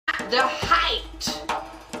the height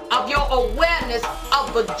of your awareness of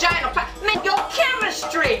vaginal power. Man, your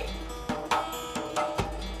chemistry.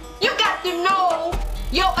 You got to know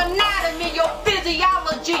your anatomy, your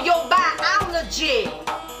physiology, your biology.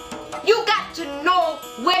 You got to know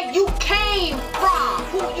where you came from,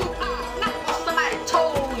 who you are. Not what somebody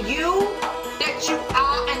told you that you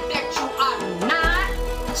are and that you are not.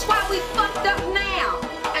 That's why we fucked up now.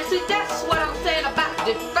 And see, that's what I'm saying about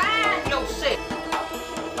define yourself.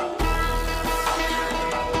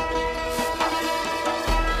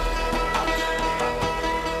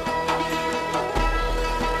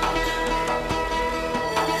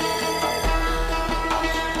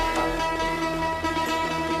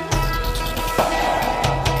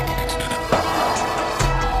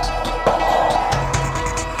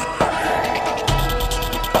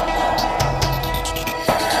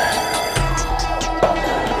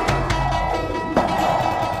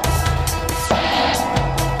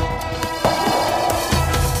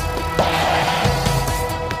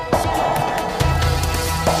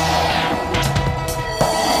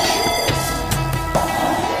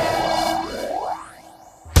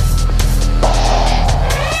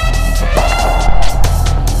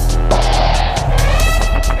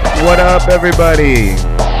 What up, everybody?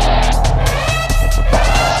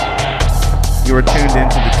 You are tuned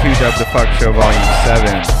into the 2 Dub the Fuck Show Volume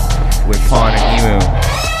 7 with Pawn and Emu.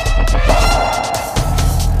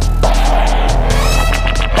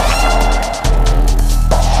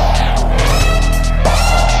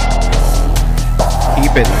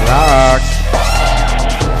 Keep it locked.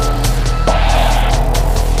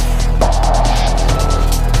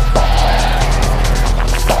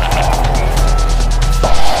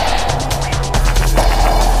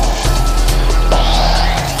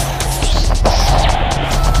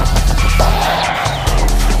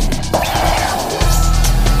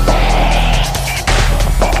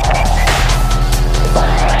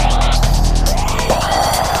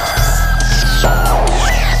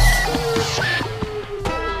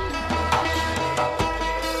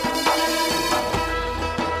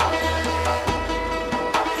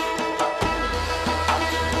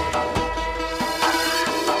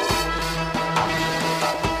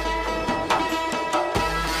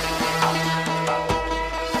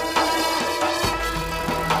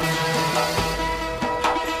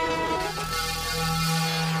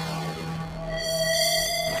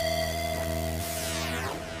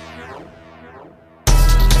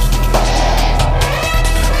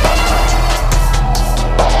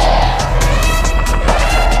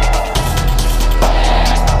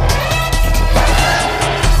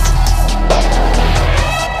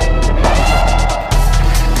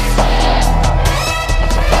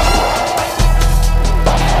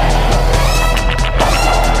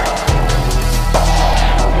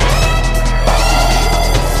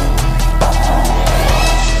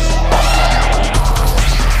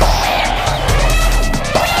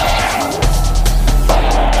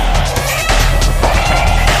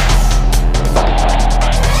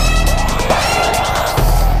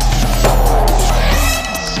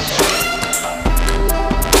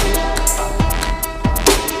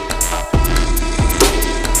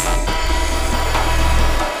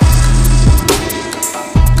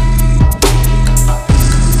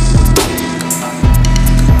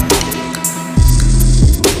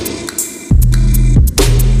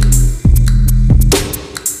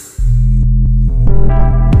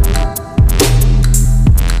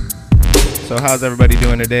 So how's everybody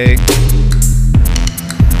doing today?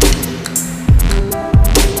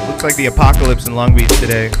 Looks like the apocalypse in Long Beach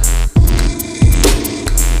today.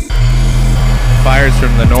 Fires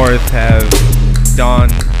from the north have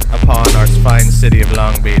dawned upon our fine city of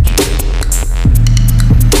Long Beach.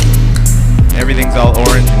 Everything's all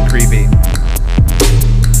orange and creepy.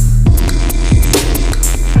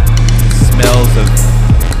 Smells of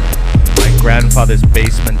my grandfather's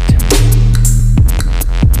basement.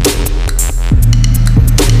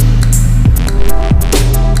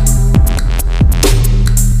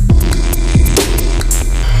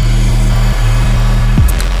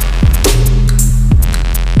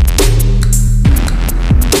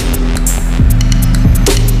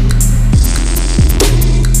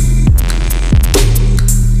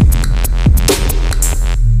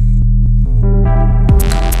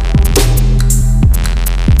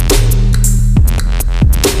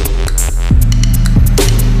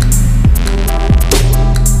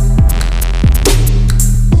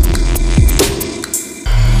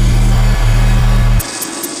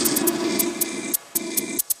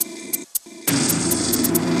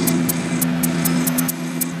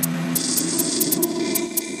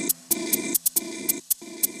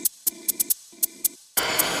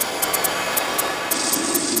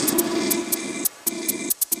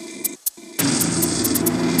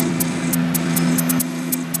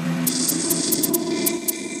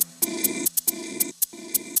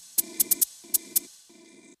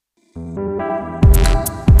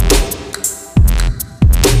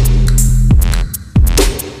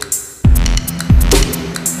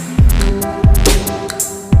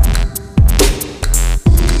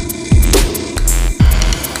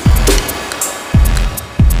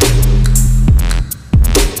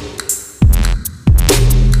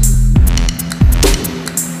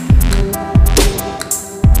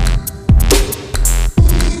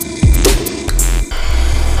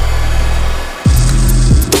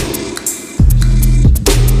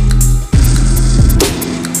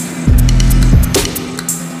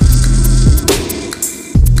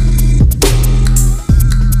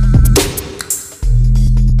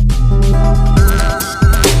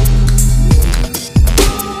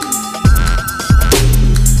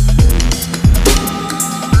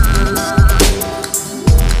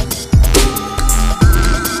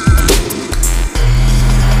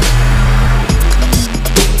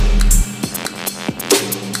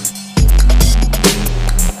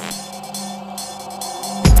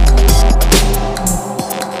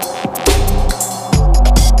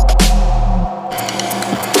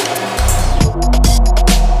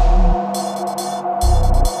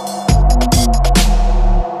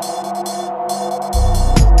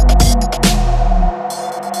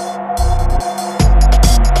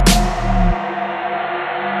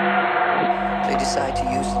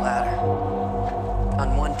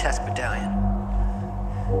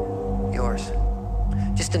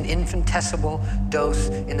 just an infinitesimal dose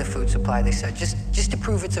in the food supply, they said, just to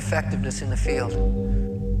prove its effectiveness in the field.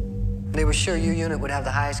 They were sure your unit would have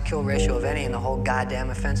the highest kill ratio of any in the whole goddamn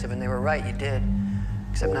offensive, and they were right, you did.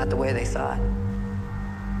 Except not the way they thought.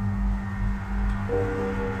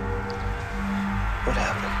 What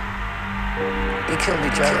happened? We killed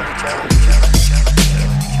each other.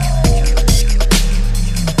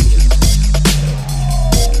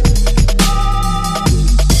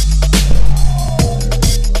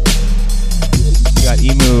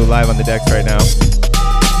 Emu live on the decks right now.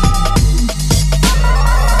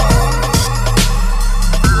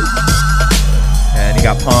 And you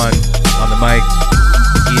got Pawn on the mic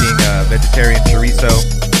eating vegetarian chorizo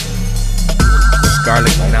with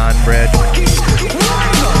garlic naan bread.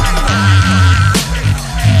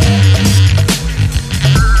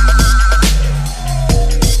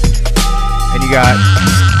 And you got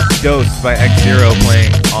Dose by X-Zero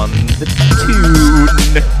playing on the tune.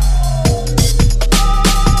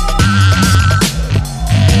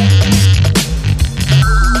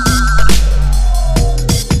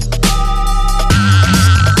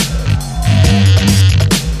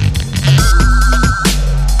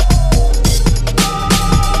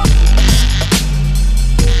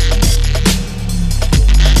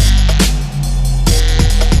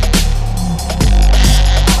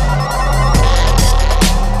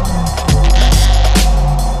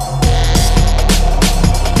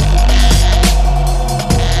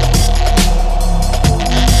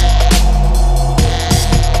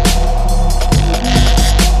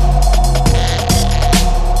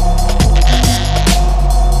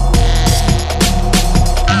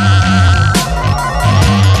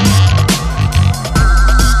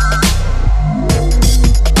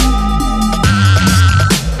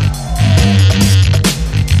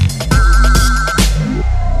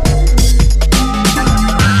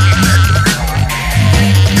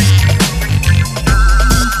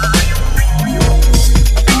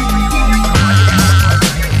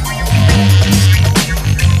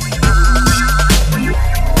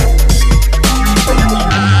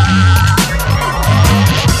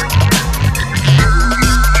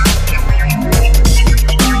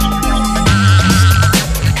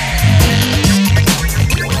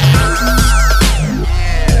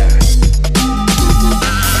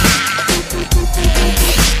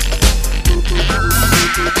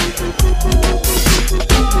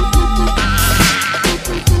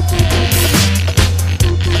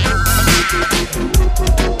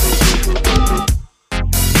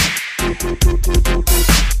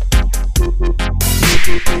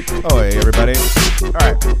 Oh, hey, everybody.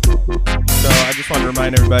 Alright. So, I just want to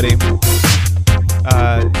remind everybody,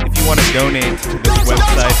 if you want to donate to this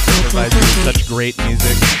website that provides you with such great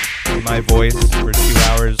music in my voice for 2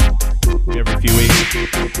 hours every few weeks,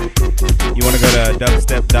 you want to go to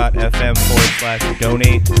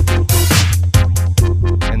dubstep.fm/donate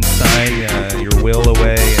and sign your will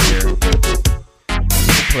away and your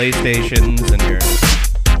PlayStations and your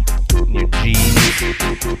jeans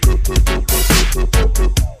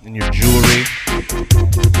and your jewelry,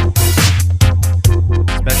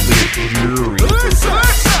 especially your jewelry.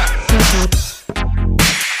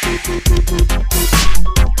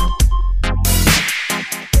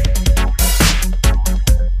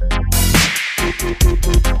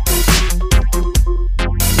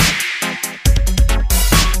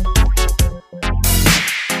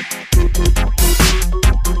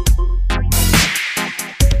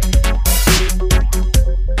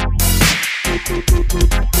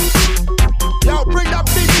 Yo, bring that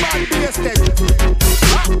big man bass then.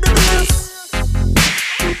 Rock the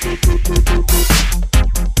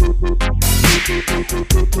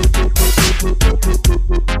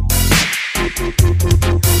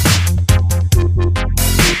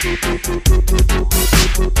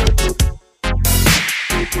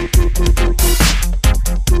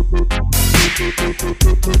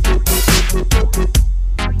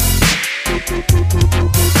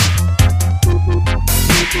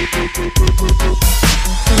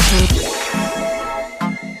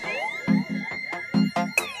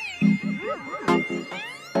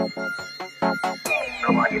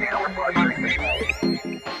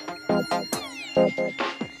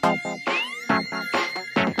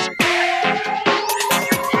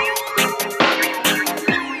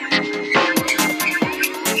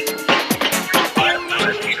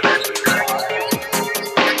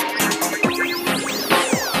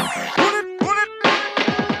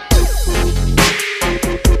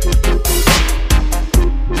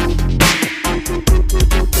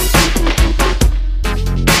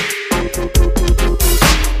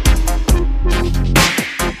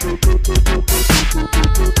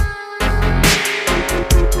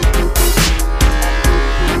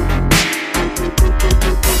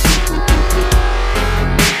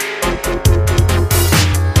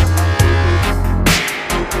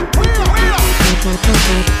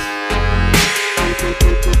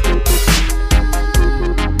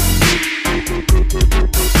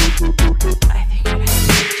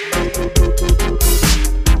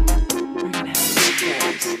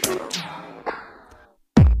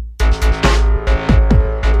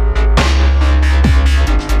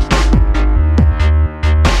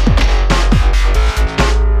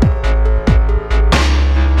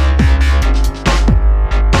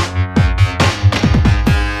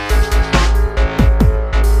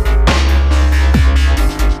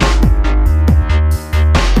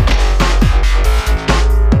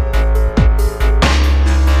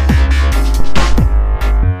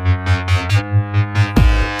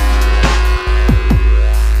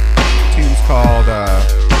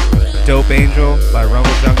Dope Angel by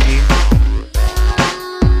Rumble Junkie.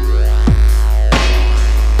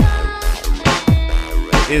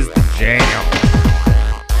 Is the jam.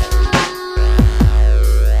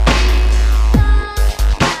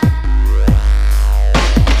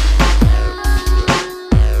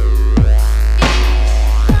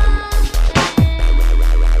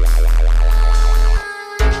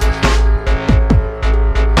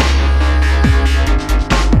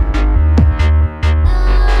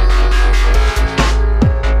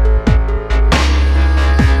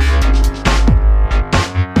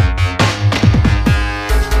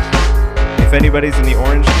 If anybody's in the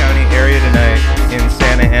Orange County area tonight in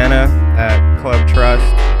Santa Ana at Club Trust,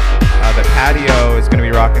 the patio is going to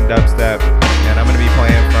be rocking dubstep, and I'm going to be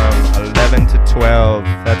playing from 11 to 12.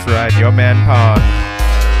 That's right, your man Pong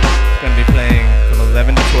is going to be playing from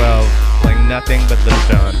 11 to 12, playing nothing but Little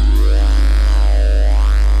John.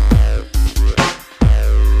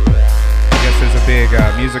 I guess there's a big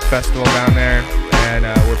music festival down there, and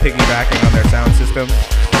we're piggybacking on their sound system.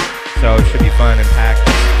 So it should be fun and packed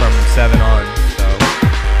from 7 on. So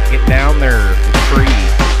get down there. It's free.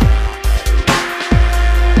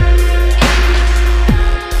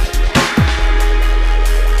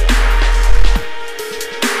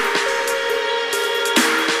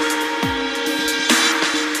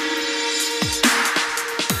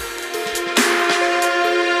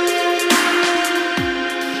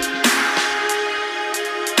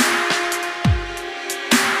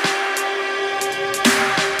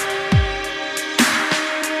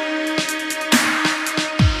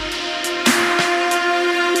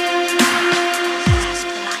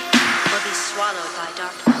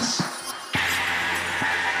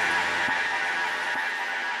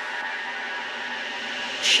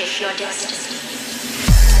 Shape your destiny.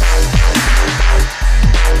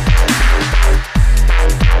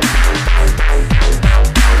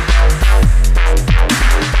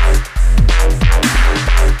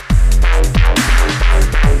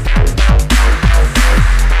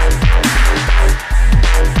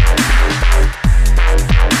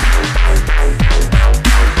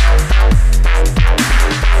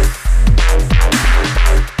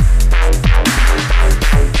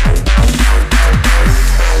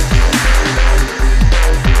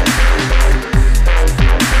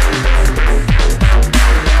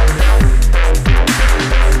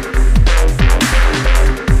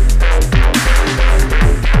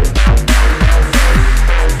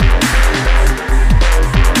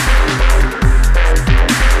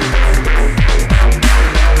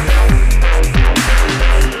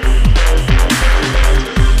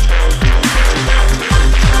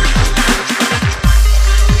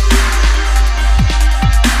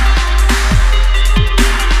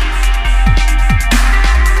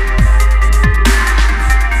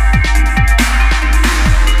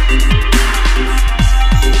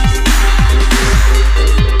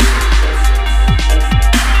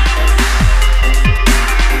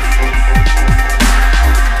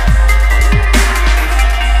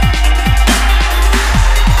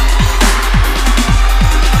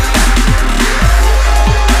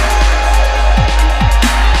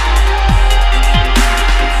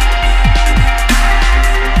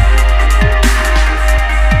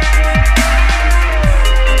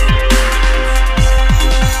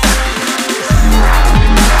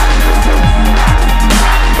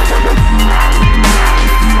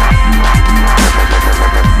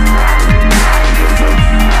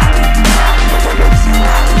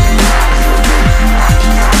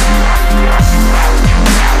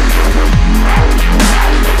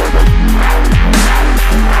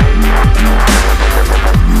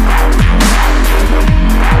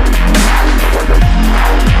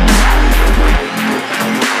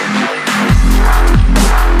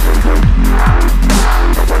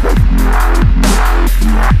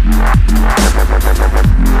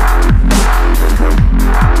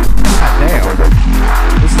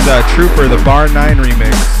 Trooper, the Bar 9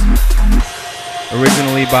 remix,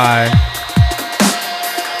 originally by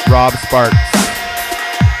Rob Sparks.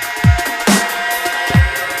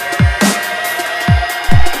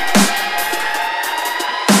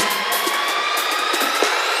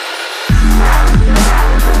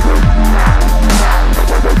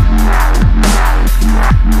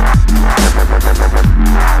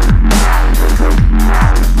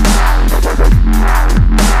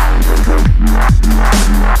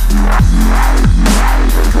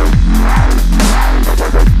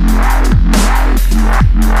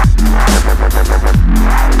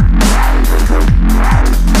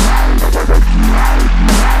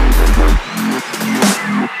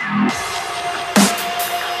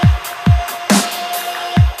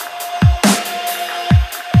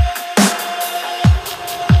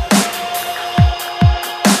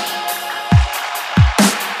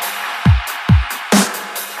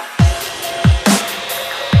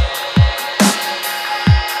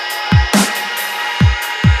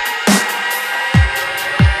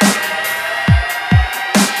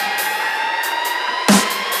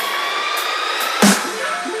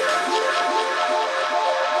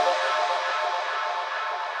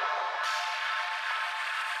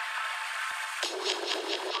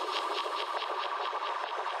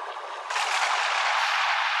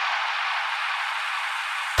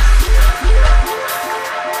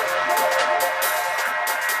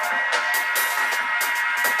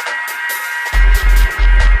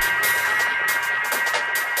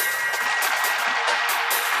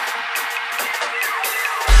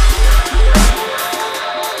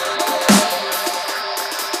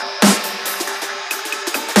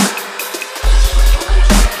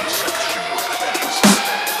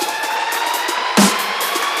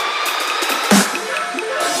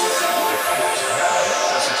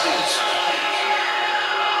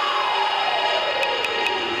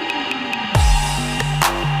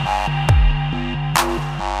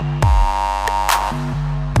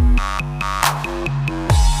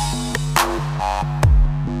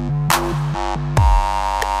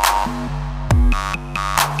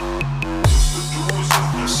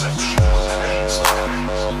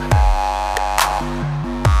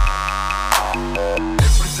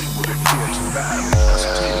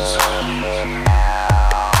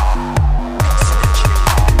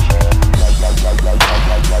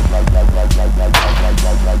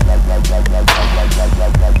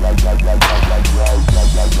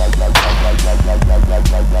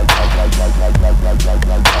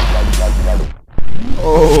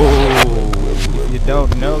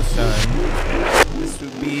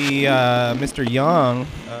 Mr. Young,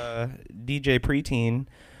 DJ Preteen.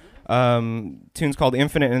 Tune's called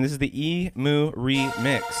Infinite, and this is the E-Moo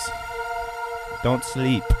remix. Don't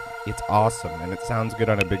sleep. It's awesome, and it sounds good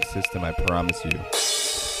on a big system, I promise you.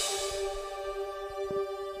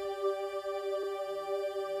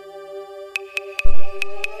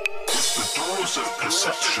 The doors of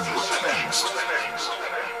perception were cleansed.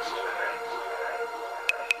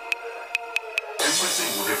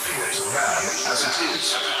 Everything would appear to man as it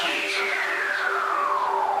is.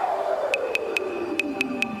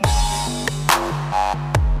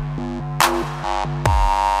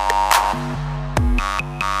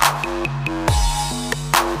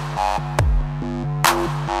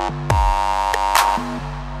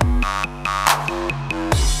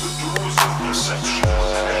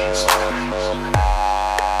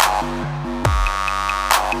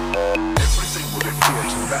 Everything would appear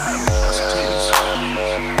to man as it is.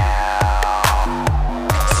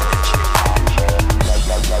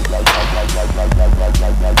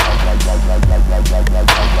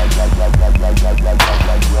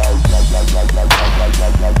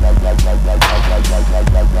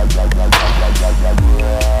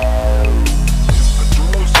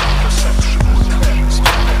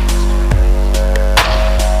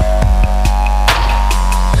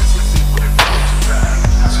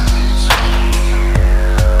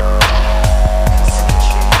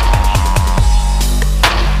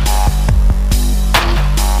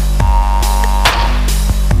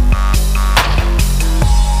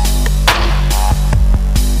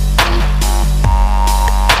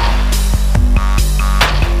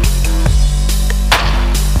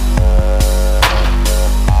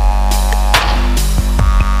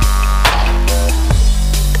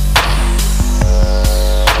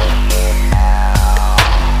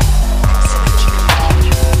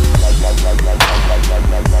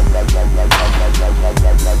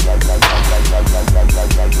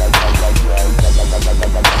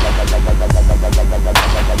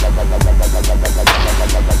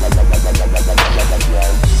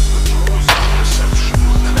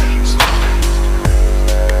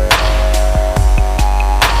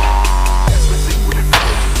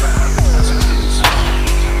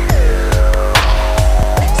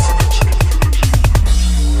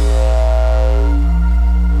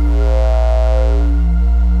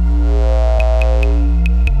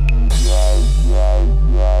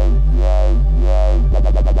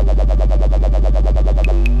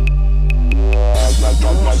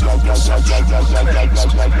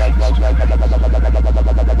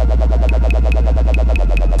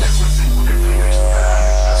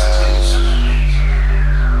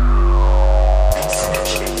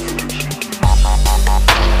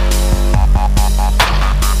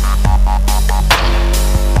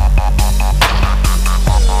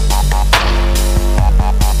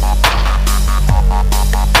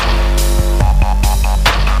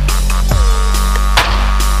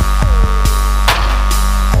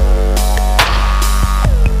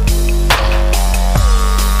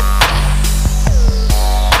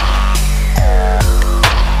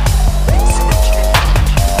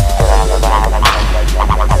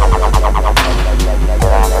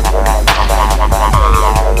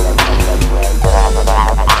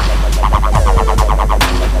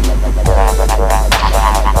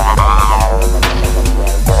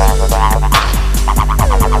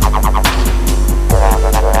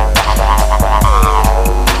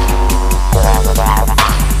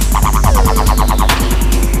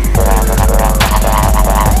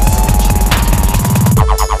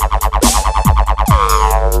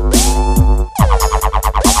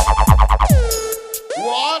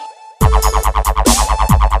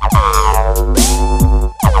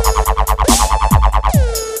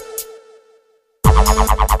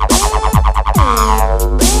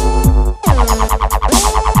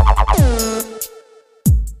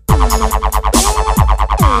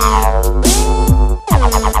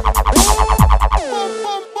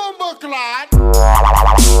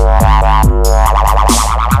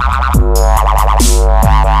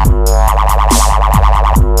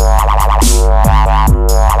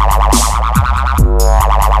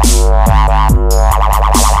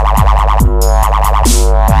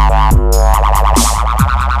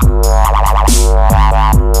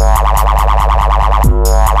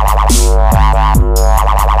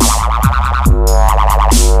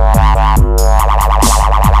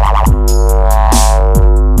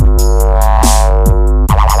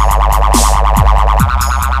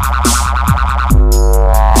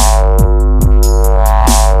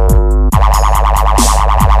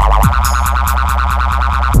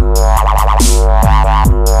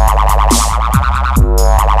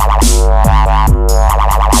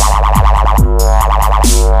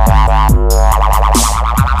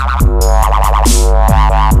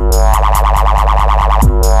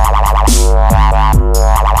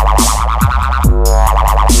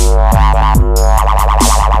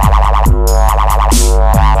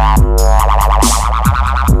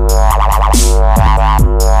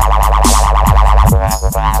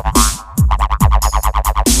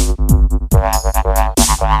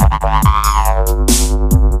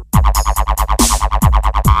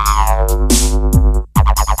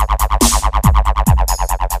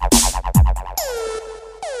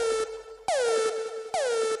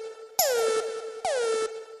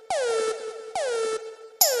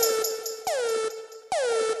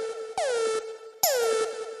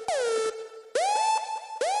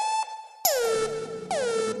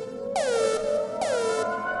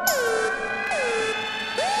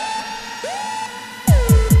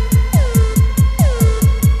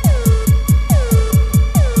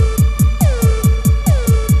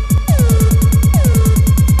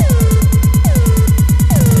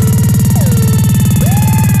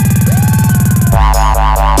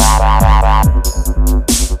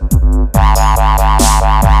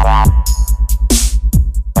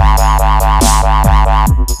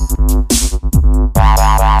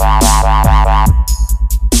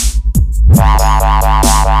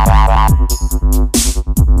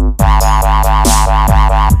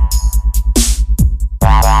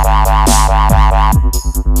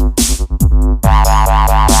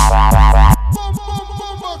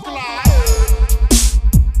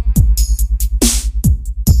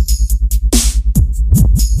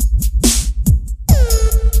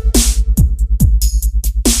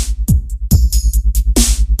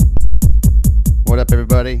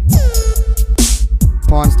 everybody.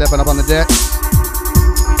 Pawn stepping up on the deck.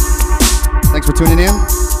 Thanks for tuning in.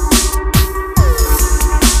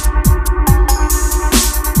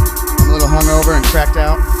 I'm a little hungover and cracked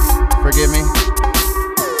out. Forgive me.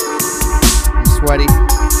 I'm sweaty.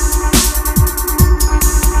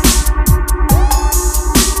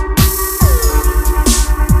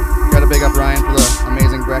 Gotta big up Ryan for the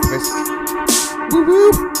amazing breakfast. Woo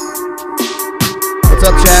woo! What's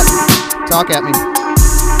up, chat? Talk at me.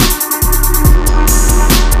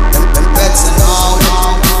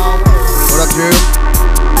 What up, Drew?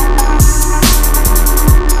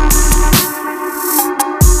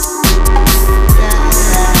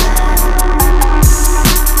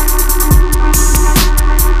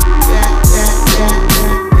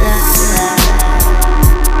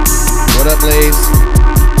 What up, Blaze?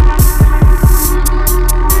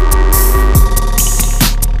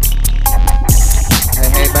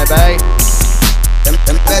 Hey, bye-bye.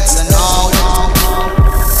 Them pets and all.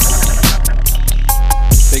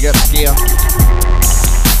 Big up, Skia.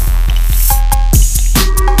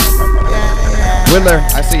 Whittler,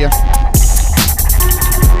 I see ya.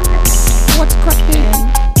 What's cracking?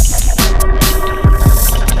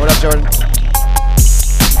 What up, Jordan?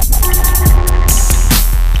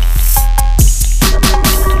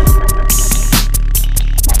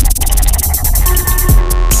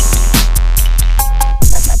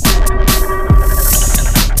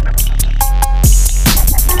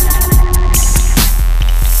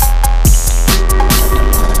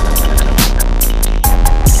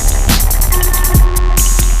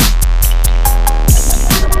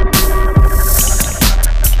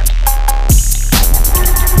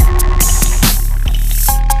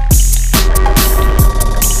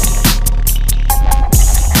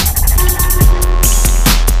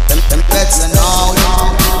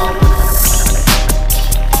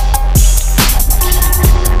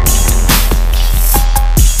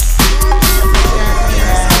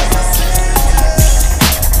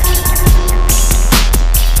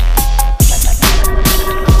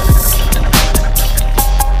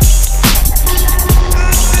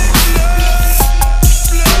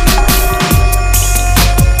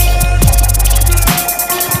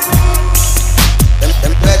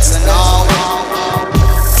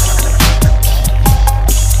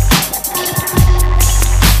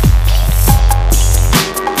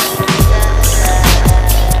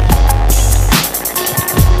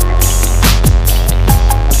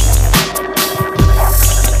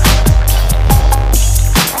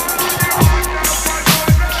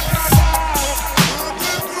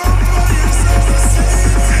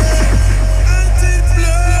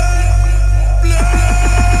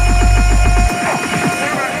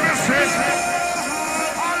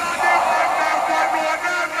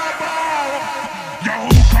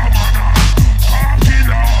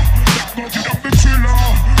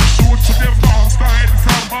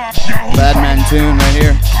 Tune right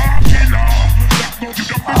here.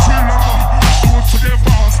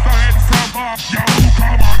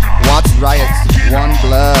 Watts Riots, One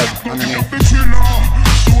Blood underneath.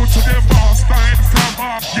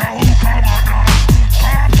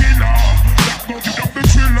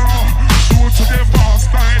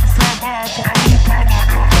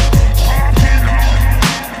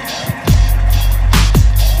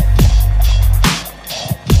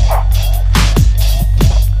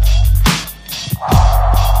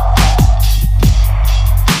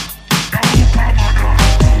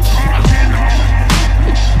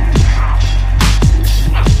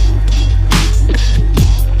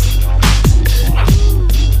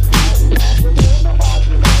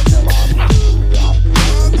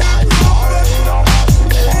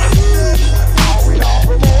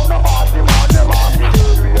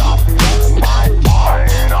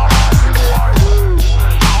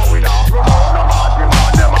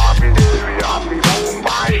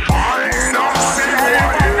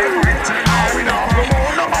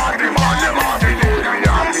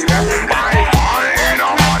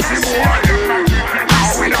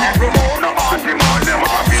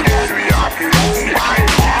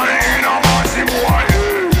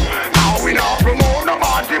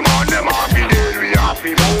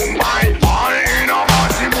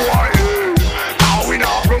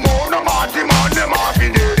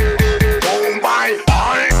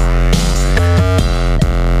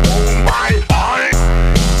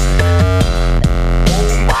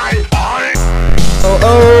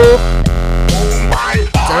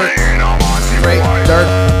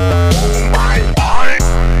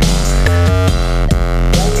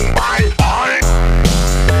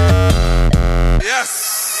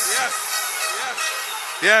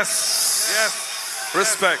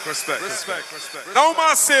 Respect. No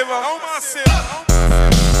massive.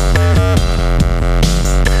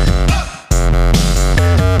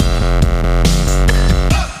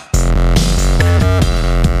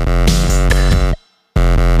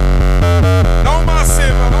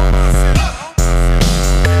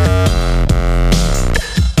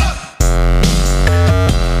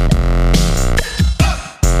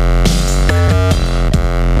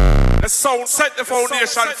 Sound set the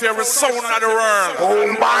foundation for every sound of the world. Oh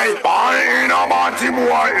my, in a Monty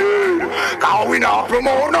boy, can we not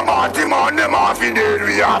promote the Monty man, the Monty dead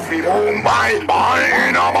we have him. Oh my,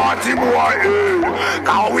 in a Monty boy,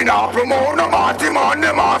 can we not promote the Monty man,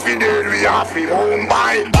 the Monty dead we have him. Oh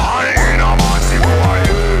my, in a Monty boy,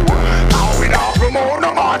 can we not promote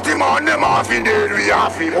the Monty man, the Monty dead we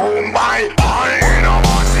have him. Oh my, in a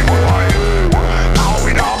Monty boy, can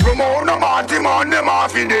we not promote the Monty man, the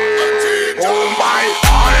Monty dead. Oh my.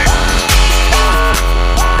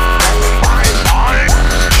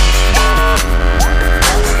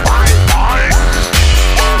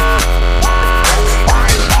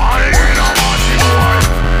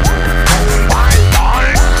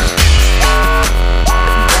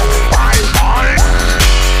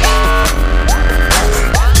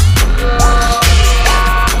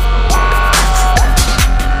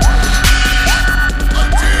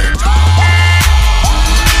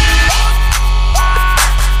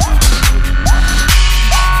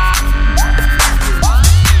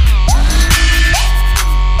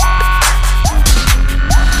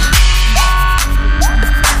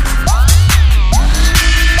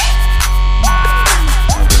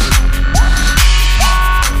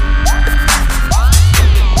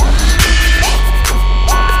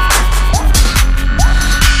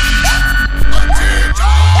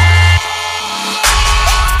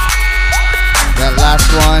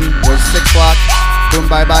 Boom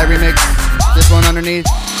Bye Bye remix. This one underneath,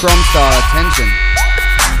 Chrome Star, Attention.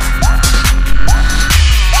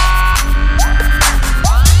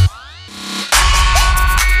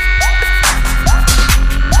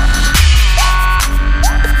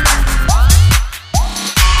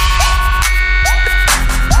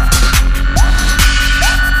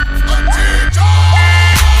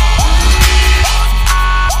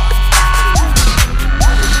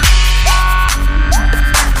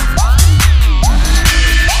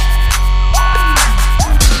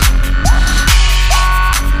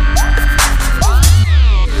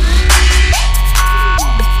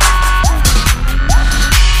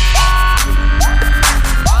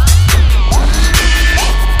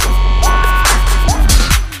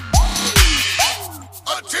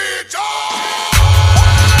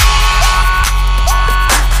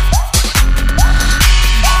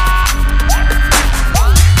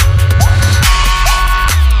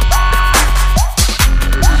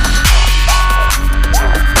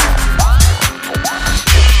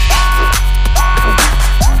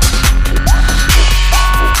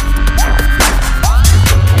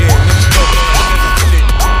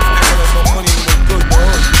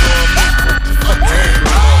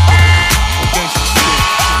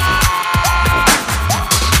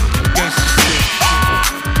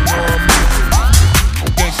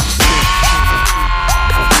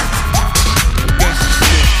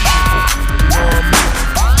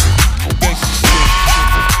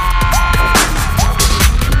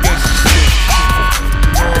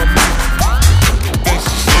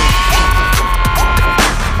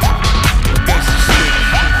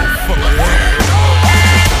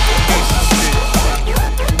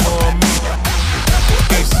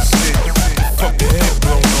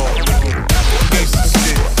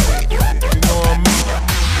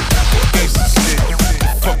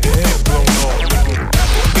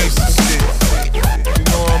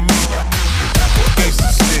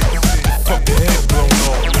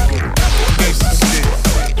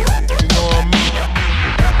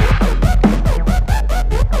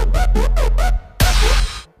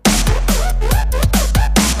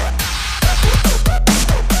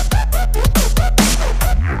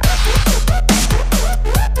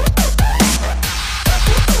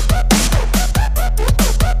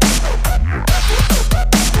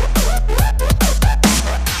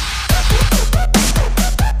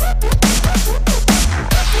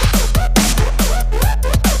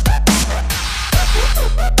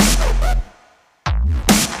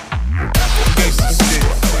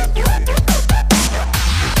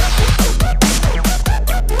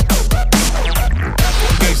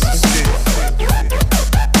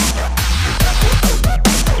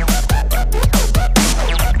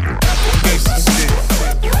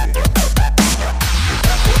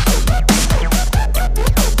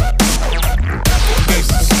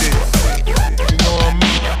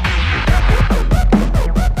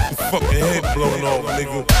 blown off,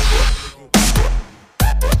 nigga.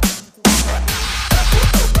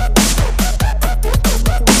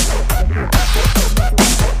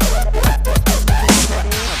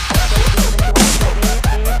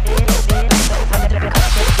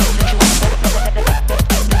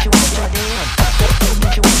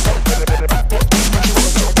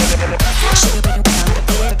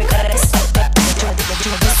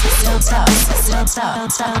 Don't stop.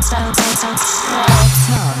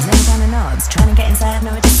 Snobs, them kind of knobs, trying to get inside,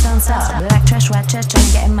 no, it just don't stop. Black trash, white church, trying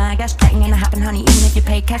to get in my gash. That ain't gonna happen, honey, even if you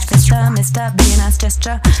pay cash. Mister, be a nice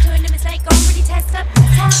gesture. Doing a mistake, go pretty test up.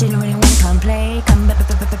 She don't really wanna come play, come to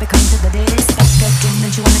the disc. Get drink,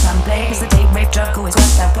 then she wanna come play. Cause the date, rape, drug, always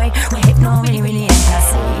works that way. We're hypno, really ain't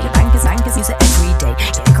passé. The bankers use it every day.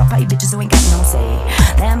 She pick up party bitches who ain't got no say.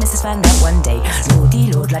 Their missus find out one day.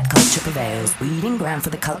 Lord, like culture prevails. Breeding ground for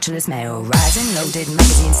the cultureless male. Rising loaded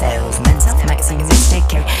magazine sales. Men's health magazine mistake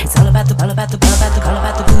carry. It's all about the booze.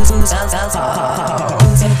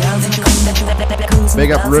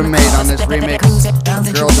 Big up Roommate on this remix.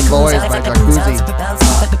 Girls and Boys by Jacuzzi.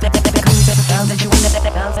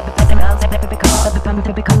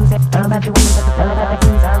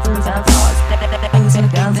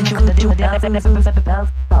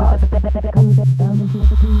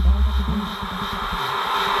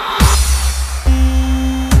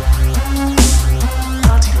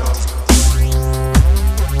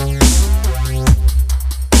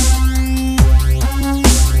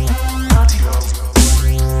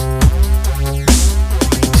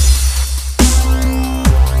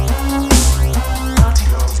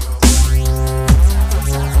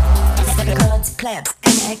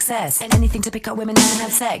 Anything to pick up women and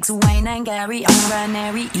have sex. Wayne and Gary, I'm around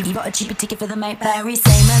Mary. You got a cheaper ticket for the mate Barry.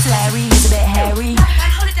 Same as Larry, he's a bit hairy. On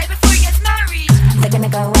holiday before he gets married. They're gonna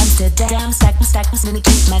go Amsterdam, stack, gonna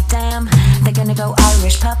keep my damn. They're gonna go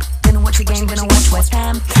Irish pub, gonna watch the game, gonna watch West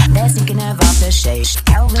Ham. They're thinking of aftershave.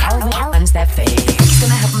 Calvin's their fake. He's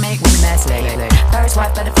gonna help make women their slave. Paris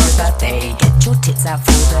wife by the first birthday. Get your tits out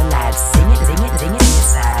for the lads. Sing it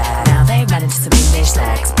sad. Now they ran into some English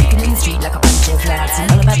slags, picking in the street like a bunch of lads.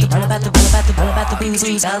 And all about the booze.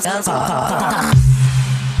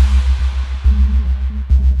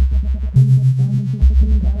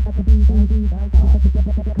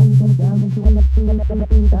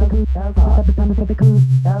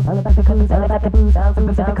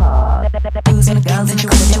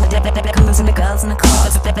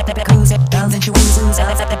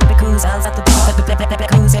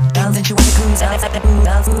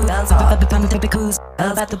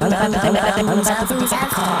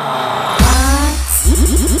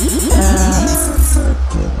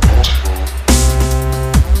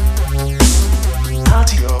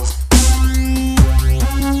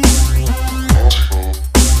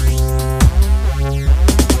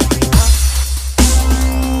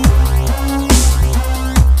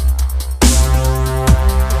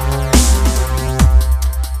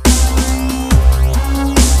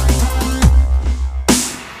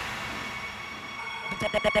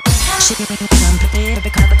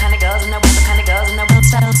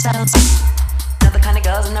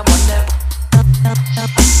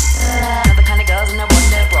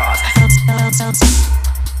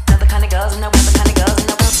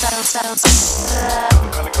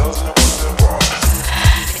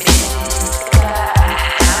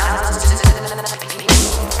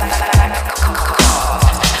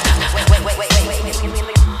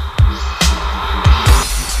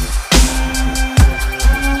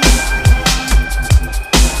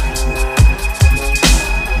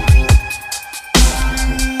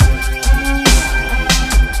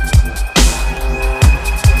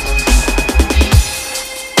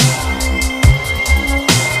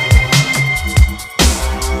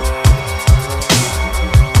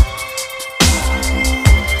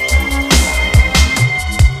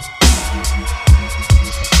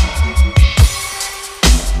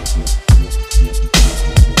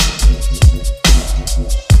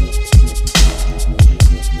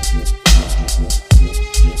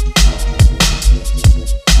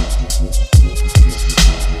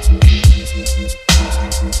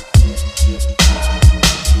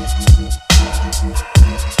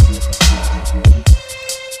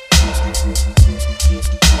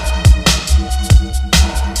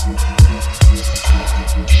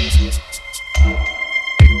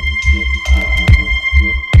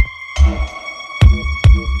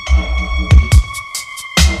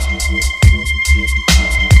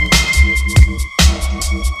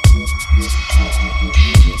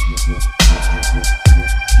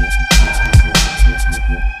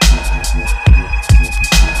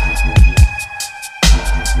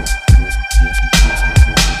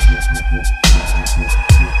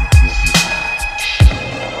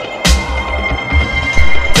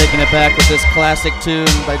 back with this classic tune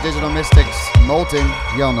by Digital Mystics, Molten.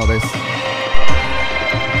 Y'all know this.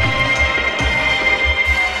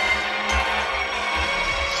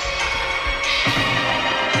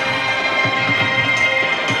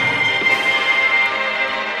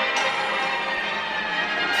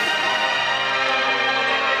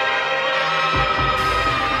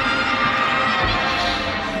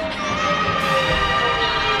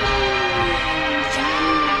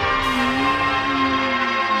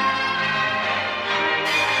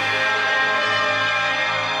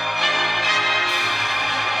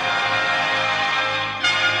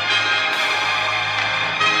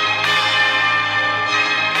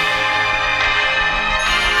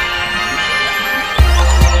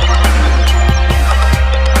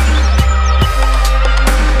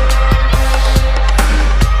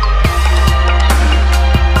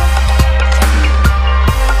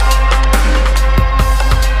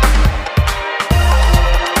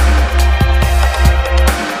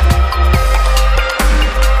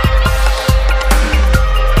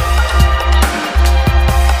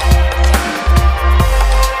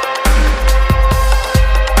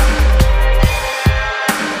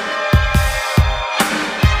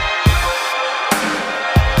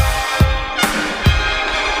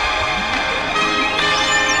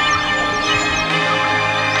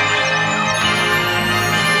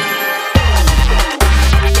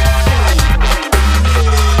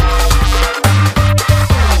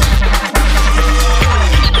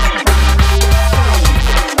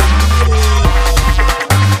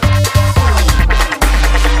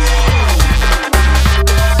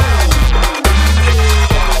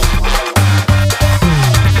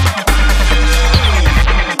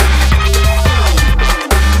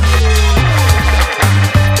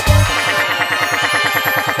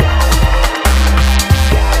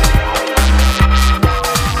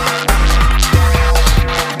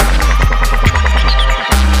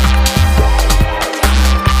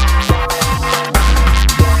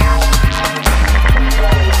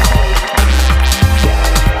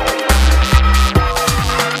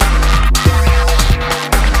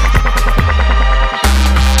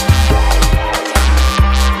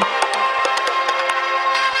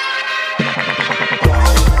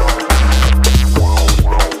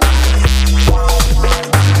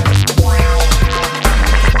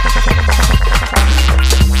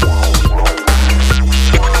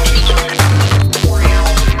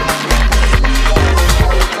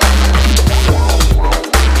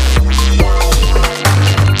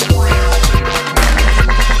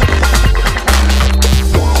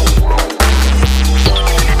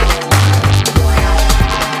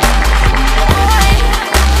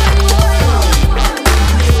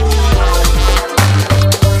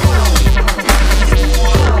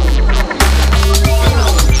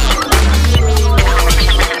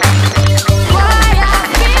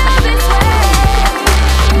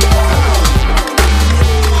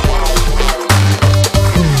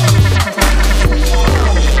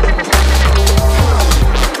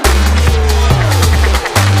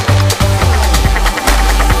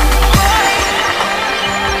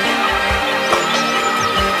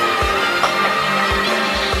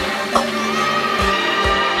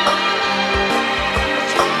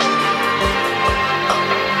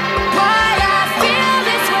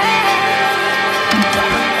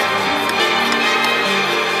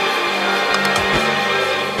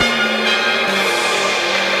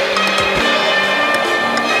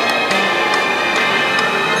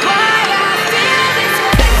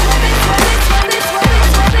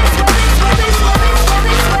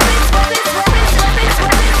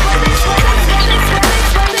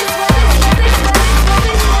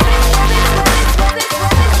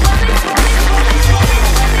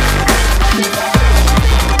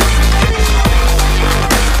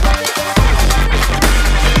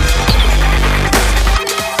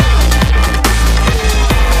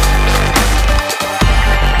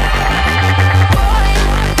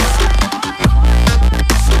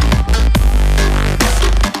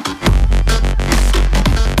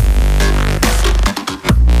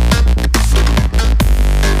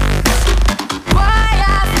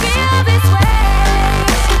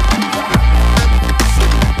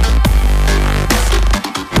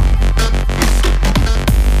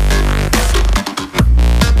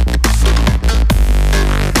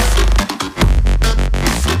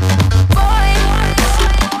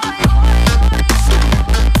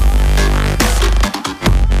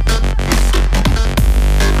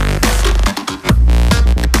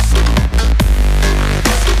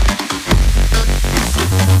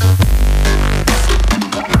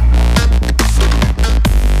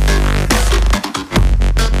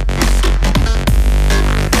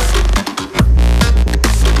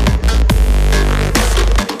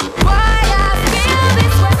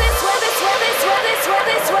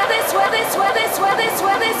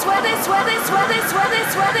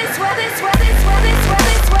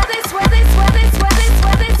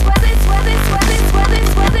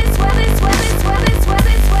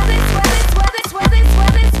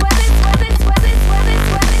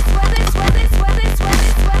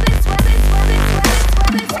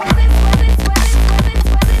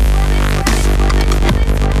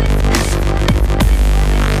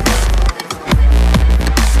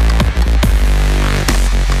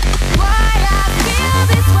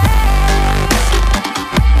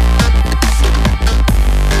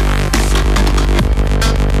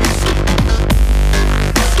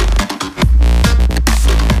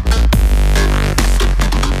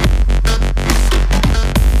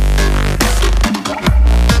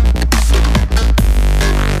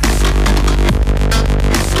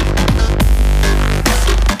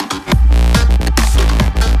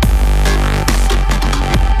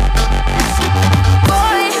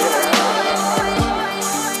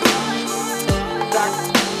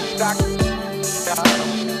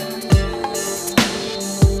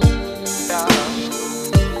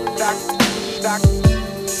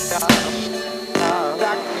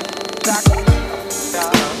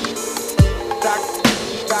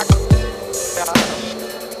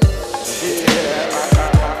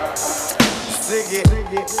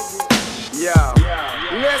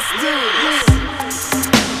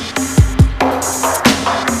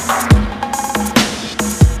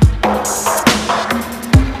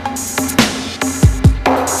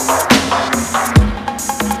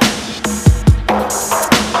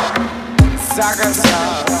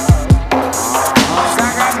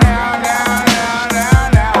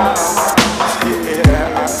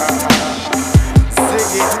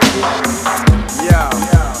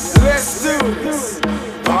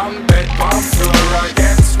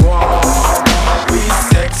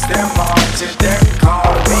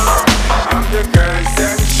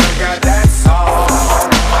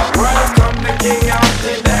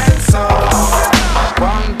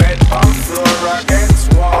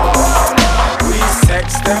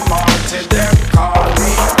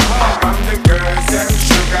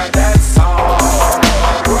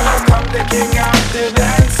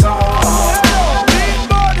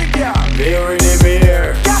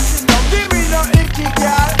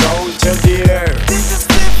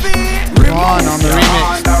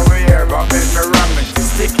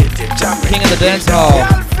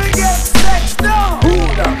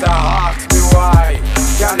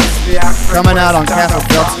 Coming out on Castle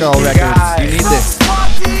Skull Records. You need this.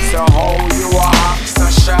 So how you act so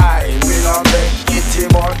shy? Me no make kitty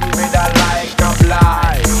but me da like a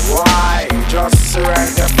fly. Why? Just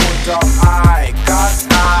surrender the foot up high. Cause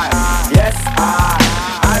I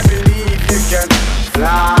believe you can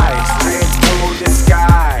fly straight to the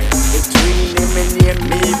sky. Between him and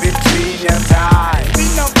me, between your tie. Me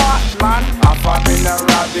no Batman, I'm in a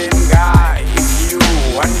Robin guy. If you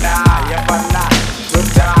and I ever not to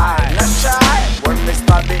die, not shy. When me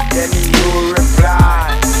start it, then you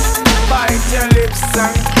reply. Bite your lips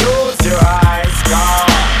and close your eyes. Gone.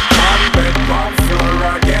 One bed, one floor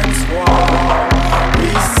against wall. We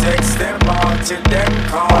sex them all till them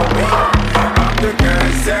call me. I'm the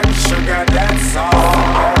girls and sugar, that's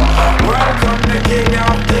all. Welcome the king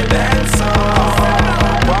of the dance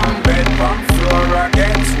hall. One bed, one floor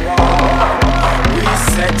against wall. We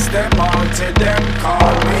sex them all till them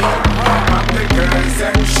call me. I'm the girls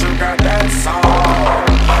and sugar, that's all.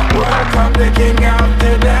 Welcome the king of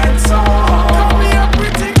the dance hall. Come here,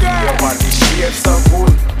 pretty girl. Your body shape so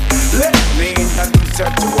good. Let me introduce you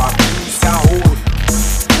to a piece of wood.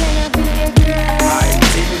 I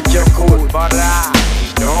think you're cool, but I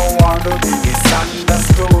don't want to be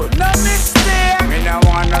misunderstood. No mistake. Me no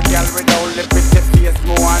want a girl with only pretty face.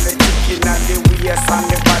 Me want the chicken and the waist and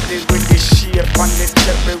the body with the shape and the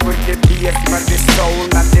cherry with the bass, man the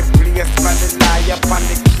sound and the place, man the lie up on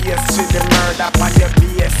the case with the murder on your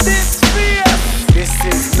base. This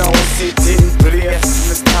is no sitting place.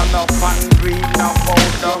 Me stand up and breathe, now bow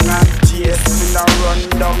down and taste. Me no run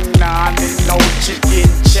down, nah, me no chicken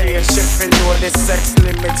chase. If you know the sex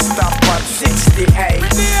limit stop at 68. Me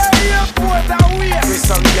near airport and wait. With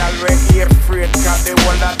some y'all we here afraid, cause the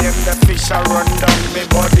one of them the fish a run down me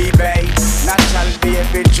body bay. Natural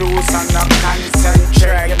baby juice and no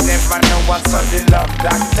concentrate. You never know what's on the love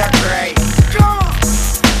Dr. Gray.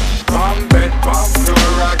 Bomb bed, bomb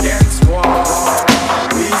floor against wall.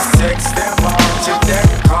 We sex them all till them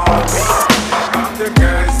call me. I'm the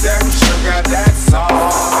girls, them sugar, that's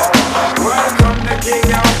all. Welcome the king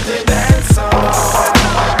of the dance hall.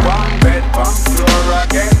 Bomb bed, bomb floor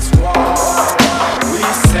against wall. We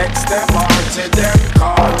sex them all till them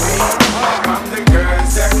call me. I'm the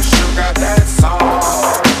girls, them sugar, that's all.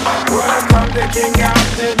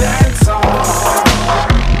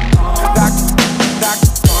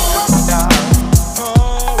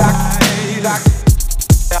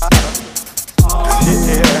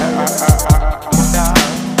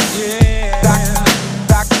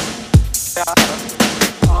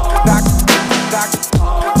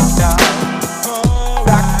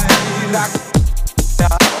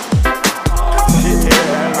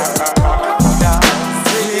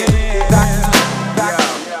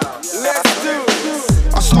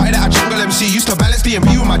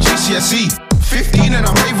 see. 15 and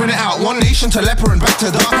I'm raving it out. One nation to leper and back to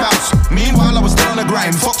dark house. Meanwhile I was still on the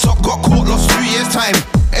grind. Fox up, got caught, lost 2 years time.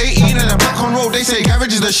 18 and I'm back on road. They say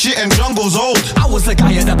garage is the shit and jungle's old. I was the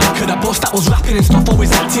guy at the back of the bus that was rapping and stuff, always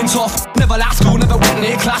acting tough. Never left school, never went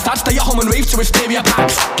near class. I'd stay at home and rave to hysteria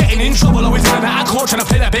packs. Getting in trouble, always in and out of court, trying to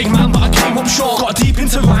play the big man, but I came up short. Got deep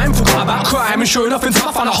into rhyme, forgot about crime, and sure enough in time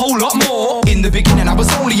I found a whole lot more. In the beginning I was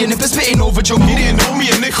only a nipper spitting over junk. He didn't know me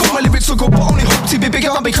a nickel. My lyrics were good but only hoped to be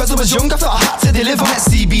bigger. Because I was young I thought I had to deliver. Met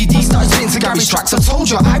CBD, started spitting to Gary's tracks. I told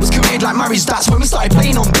you I was committed like Mary's. That's when we started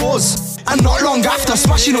playing on buzz. And not long after,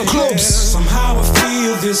 smashing up clubs. Somehow I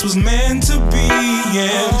feel this was meant to be.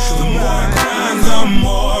 And the more I grind, the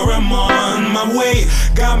more I'm on my way.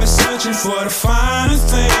 Got me searching for the finer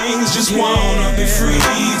things. Just wanna be free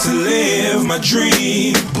to live my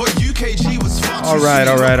dream. But UKG was fun. Alright.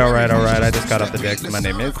 I just got off the decks. My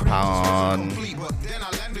name is Pawn.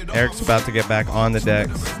 Eric's about to get back on the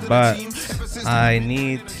decks, but I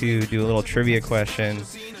need to do a little trivia question.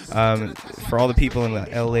 For all the people in the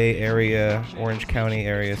LA area, Orange County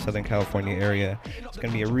area, Southern California area, it's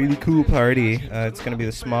going to be a really cool party. It's going to be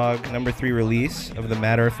the Smog #3 release of the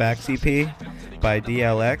Matter of Facts EP by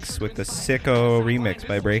DLX with the Sicko remix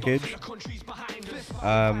by Breakage.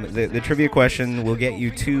 The trivia question will get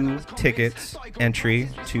you 2 tickets entry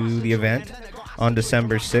to the event on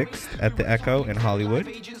December 6th at the Echo in Hollywood.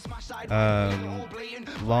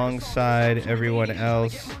 Alongside everyone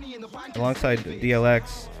else, alongside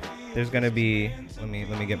DLX, there's gonna be, let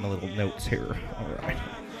me get my little notes here. All right.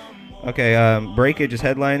 Okay, Breakage is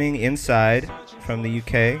headlining Inside from the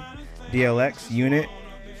UK. DLX, Unit,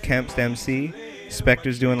 Kemp's MC,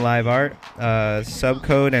 Spectre's doing live art.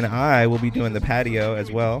 Subcode and I will be doing the patio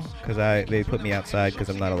as well, because they put me outside because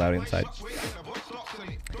I'm not allowed inside.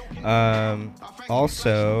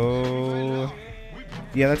 Also,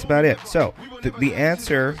 yeah, that's about it. So the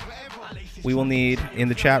answer we will need in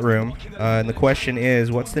the chat room, and the question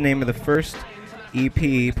is, what's the name of the first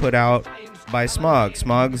EP put out by Smog?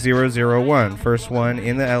 Smog 001, first one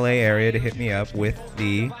in the LA area to hit me up with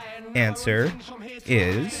the answer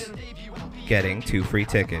is getting 2 free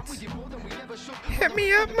tickets. Hit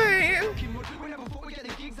me up, man.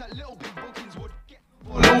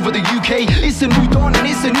 All over the UK, it's a new dawn and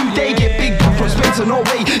it's a new day. Get big from Spain to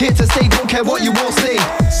Norway, here to stay, don't care what you all say.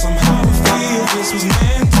 Somehow I feel this was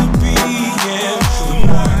meant to be. Yeah, the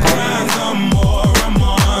more I grind, the more I'm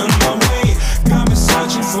on my way. Got me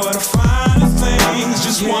searching for the finer things.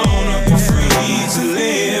 Just wanna be free to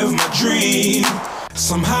live my dream.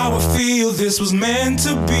 Somehow I feel this was meant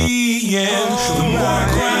to be. Yeah, the more I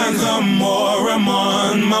grind, the more I'm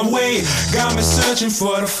on my way. Got me searching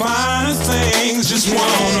for the finer things. Just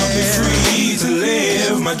wanna be free to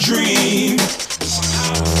live my dream.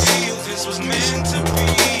 Somehow I feel this was meant to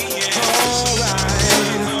be.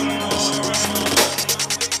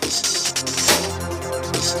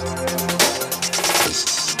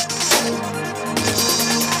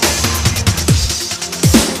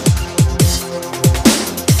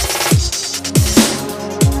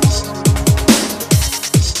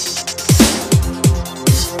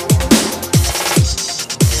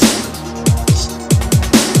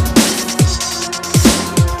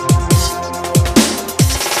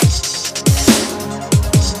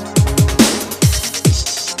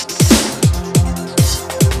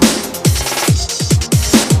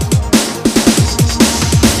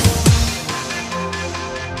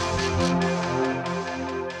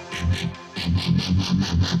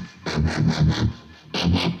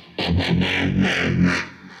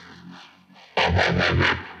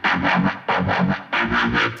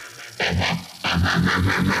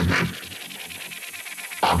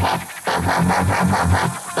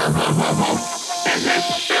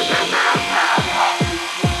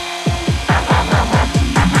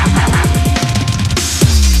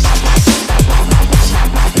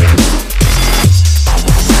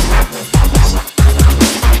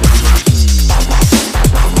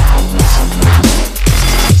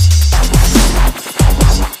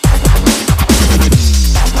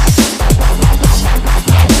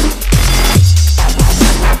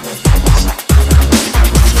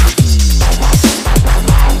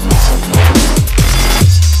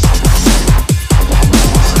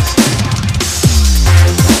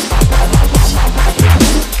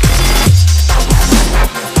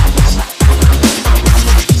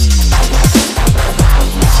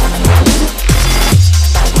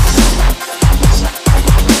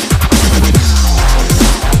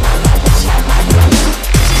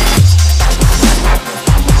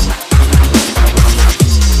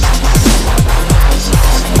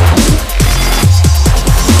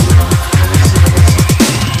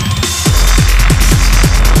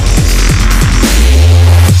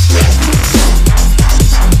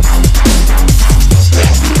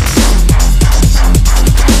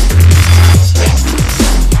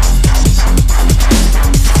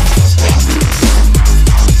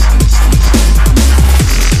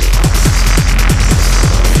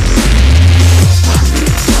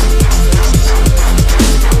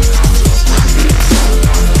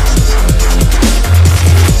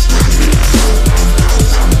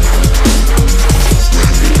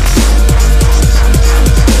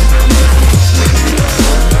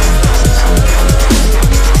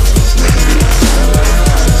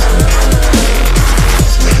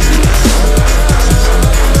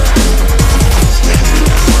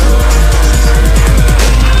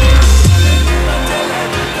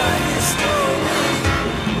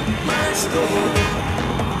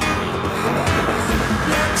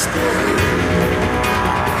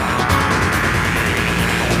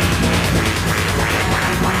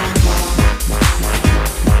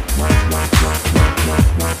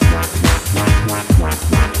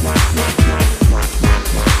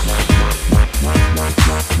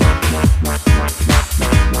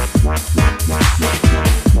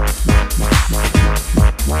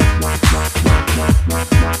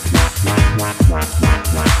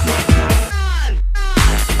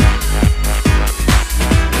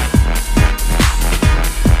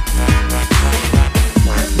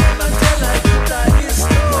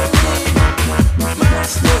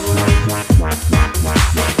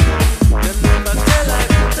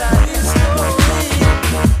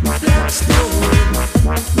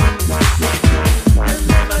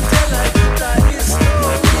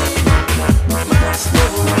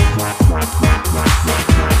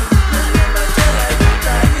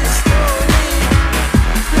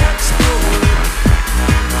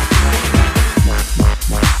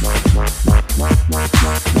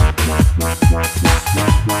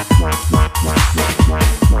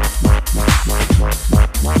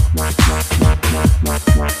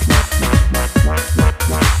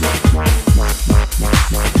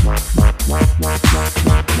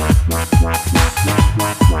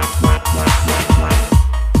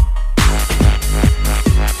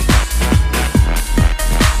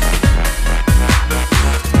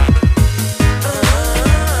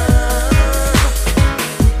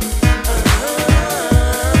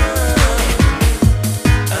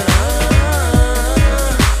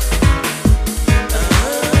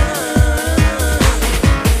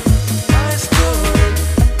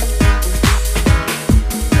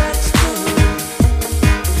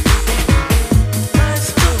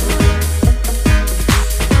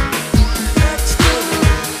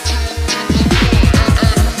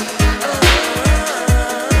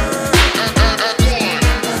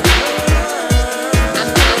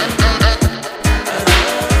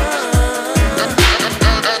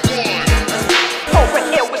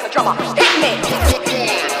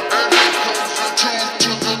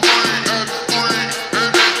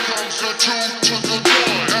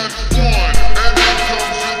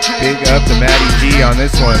 Big up to Matty G on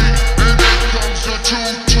this one.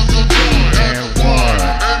 And one.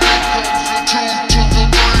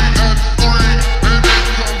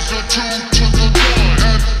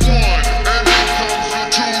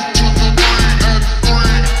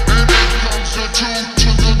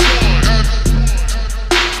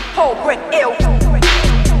 Whole brick ill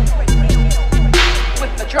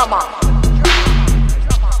with the drummer.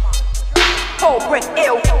 Whole brick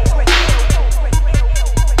ill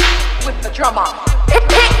with the drummer. Hit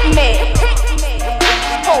me.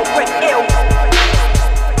 Whole brick ill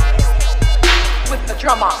with the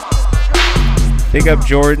drummer. Big up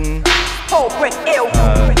Jordan. Whole brick ill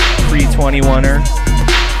Free 21er.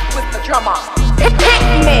 with the drummer. Hit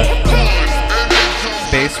me.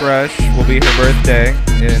 Bass Rush will be her birthday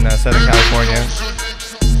in Southern California.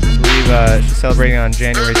 I believe she's celebrating on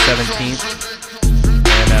January 17th.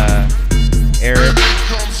 And Eric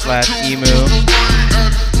 / Emu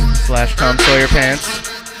 / Tom Sawyer Pants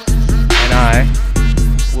and I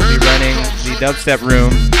will be running the Dubstep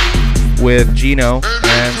Room with Gino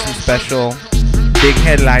and some special big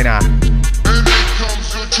headliner.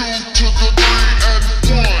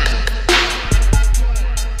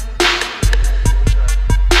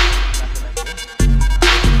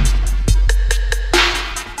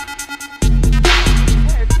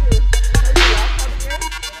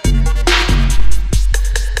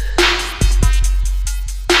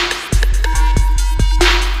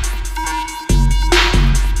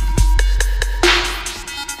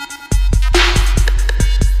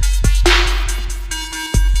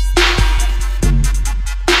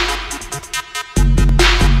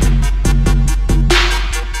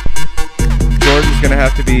 Gonna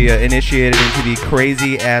have to be initiated into the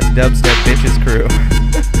crazy ass dubstep bitches crew.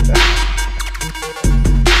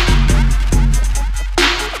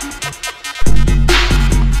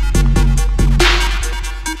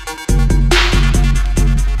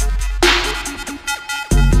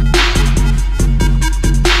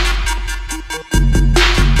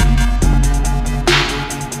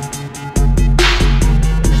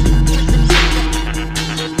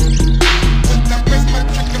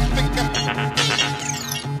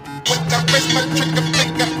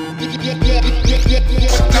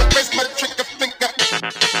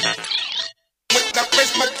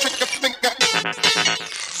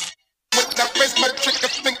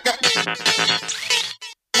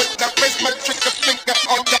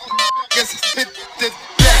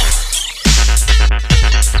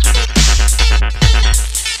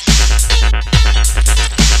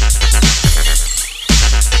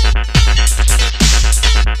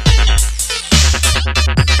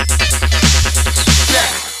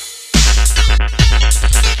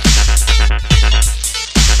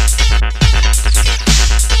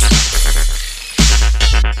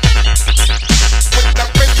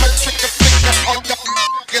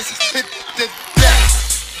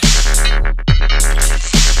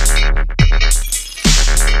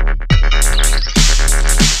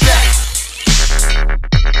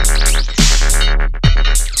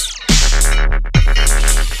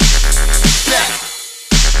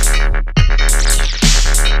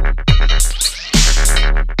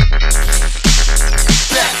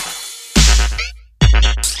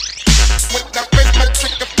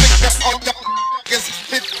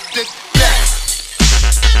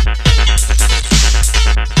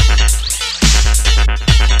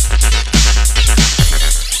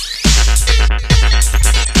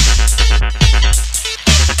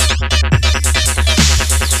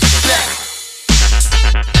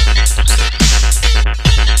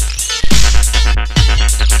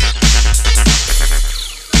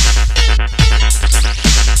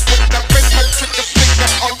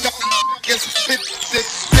 Wop,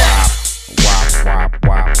 wop,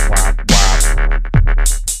 wop, wop, wop.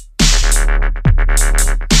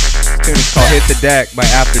 This tune is called Hit the Deck by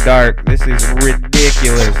After Dark. This is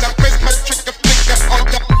ridiculous.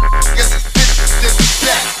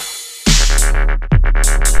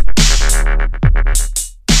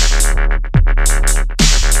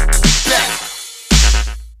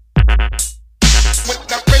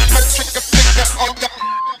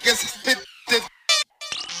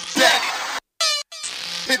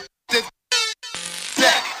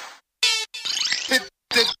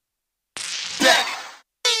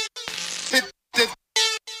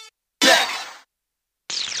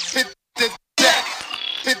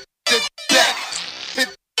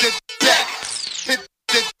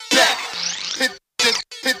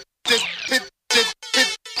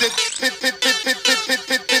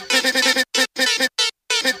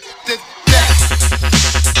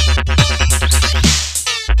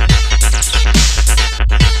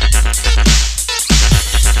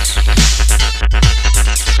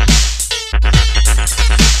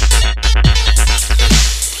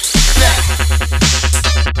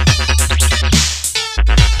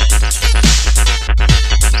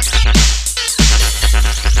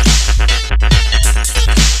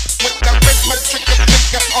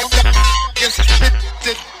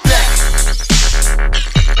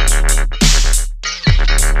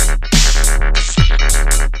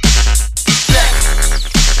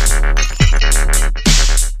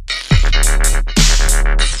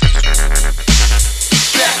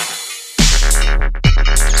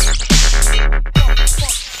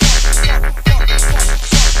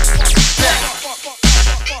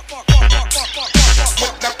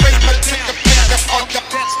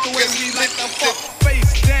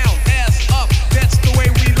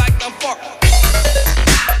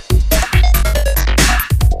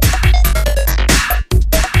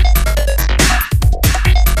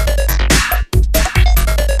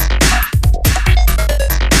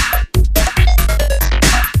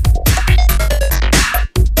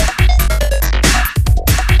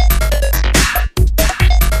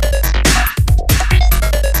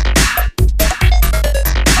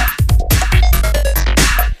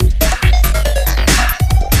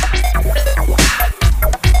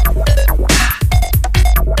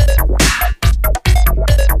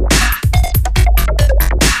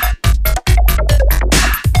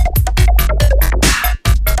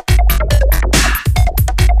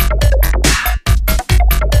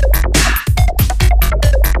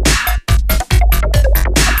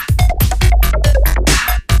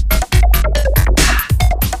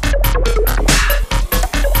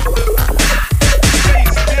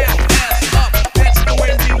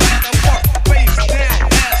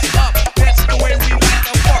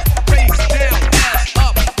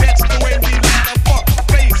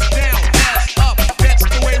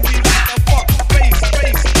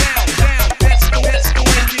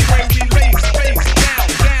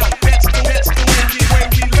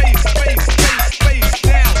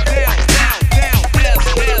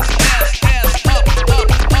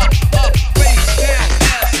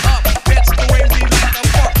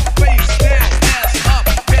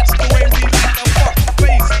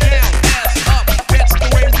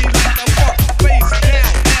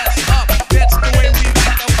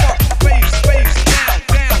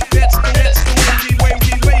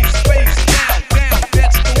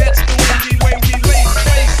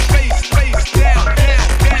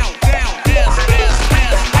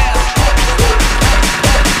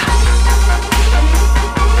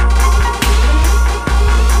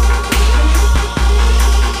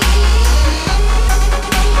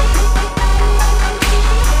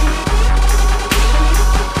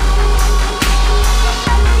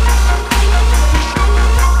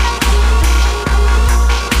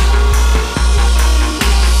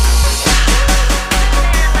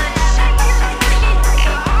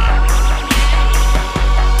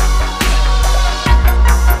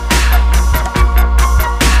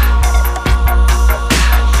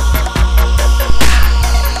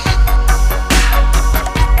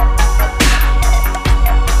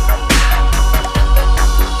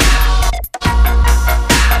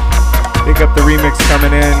 Up the remix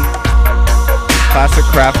coming in. Classic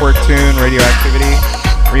Kraftwerk tune, Radioactivity.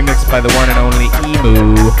 Remixed by the one and only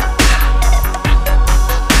Emu.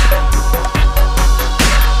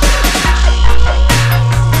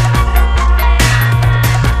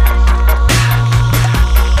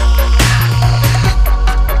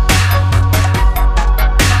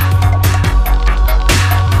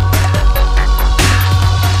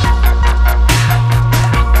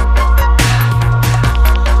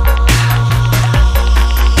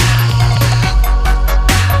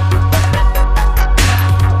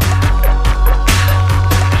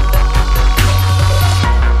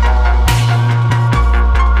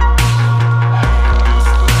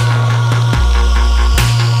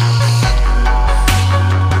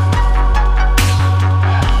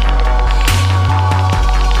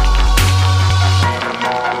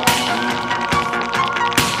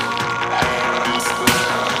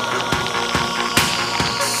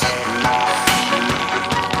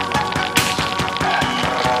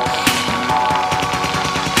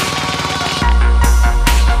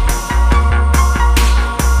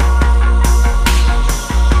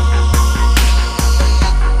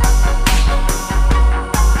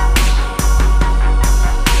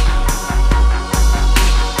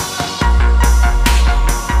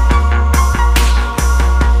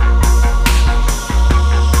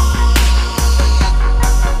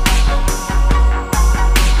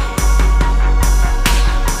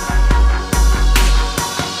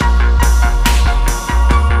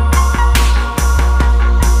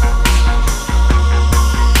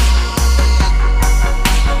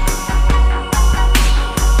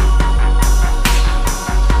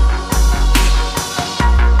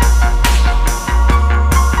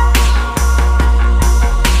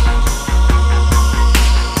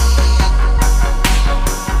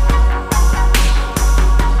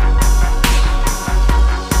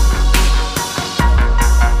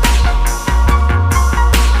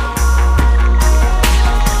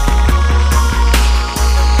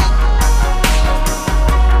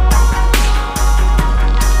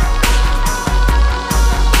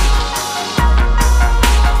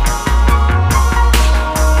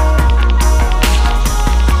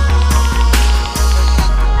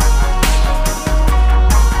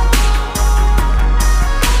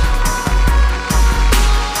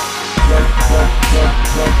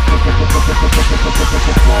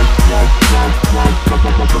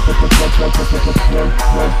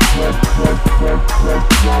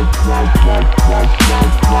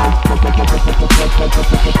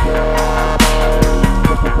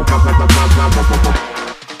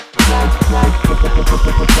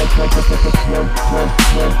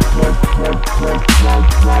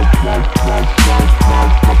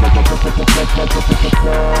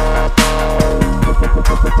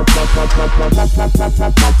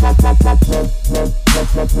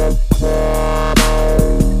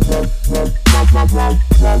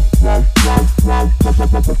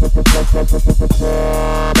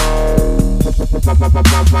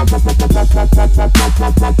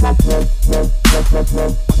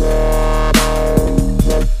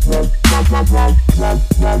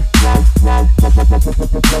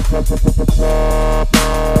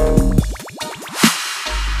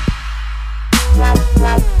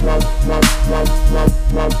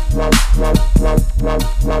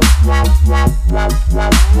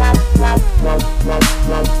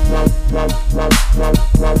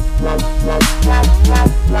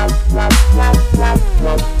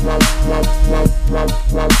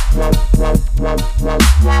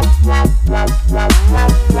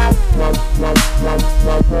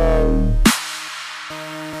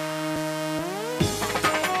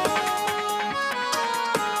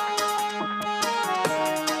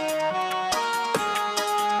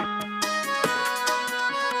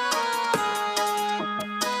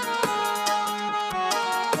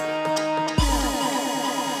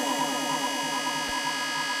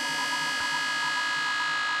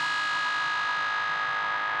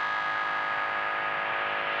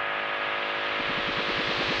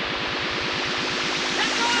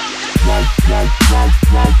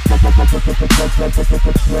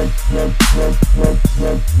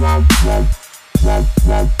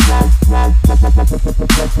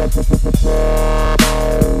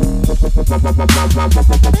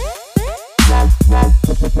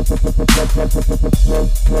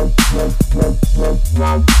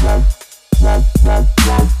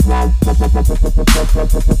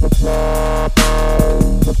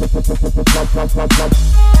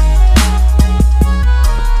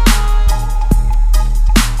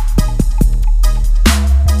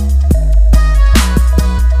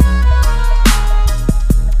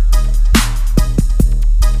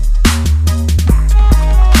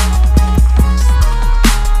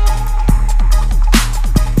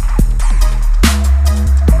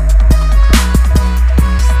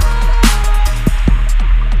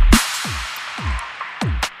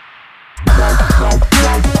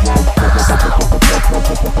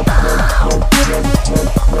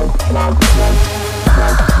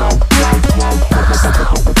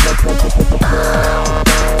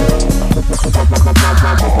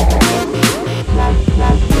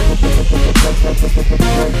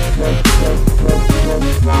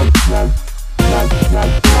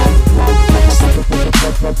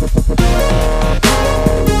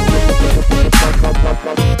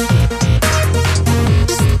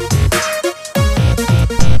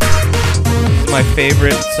 My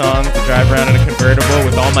favorite song to drive around in a convertible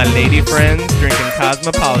with all my lady friends drinking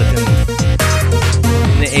Cosmopolitans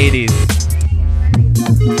in the 80s.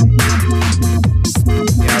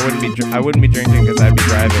 Yeah, I wouldn't be drinking because I'd be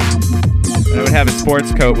driving. But I would have a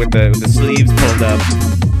sports coat with the sleeves pulled up.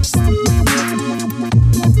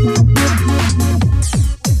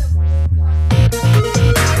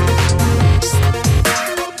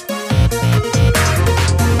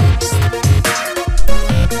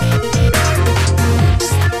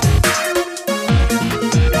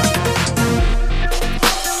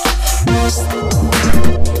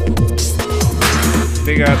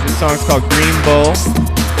 This song's called Green Bull.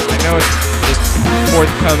 I know it's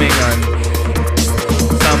forthcoming on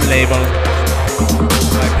some label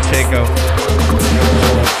like Pacheco.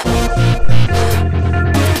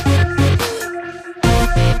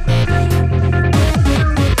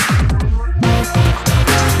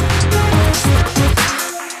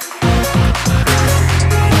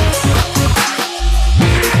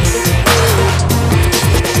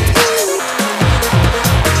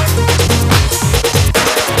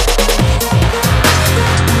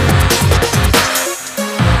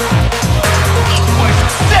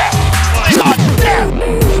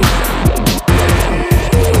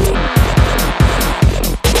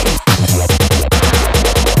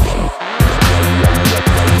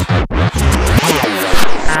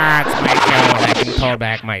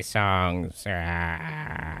 Back my songs.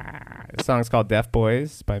 The song's called Deaf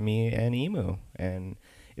Boys by me and Emu, and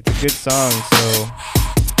it's a good song,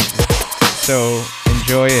 so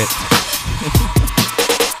enjoy it.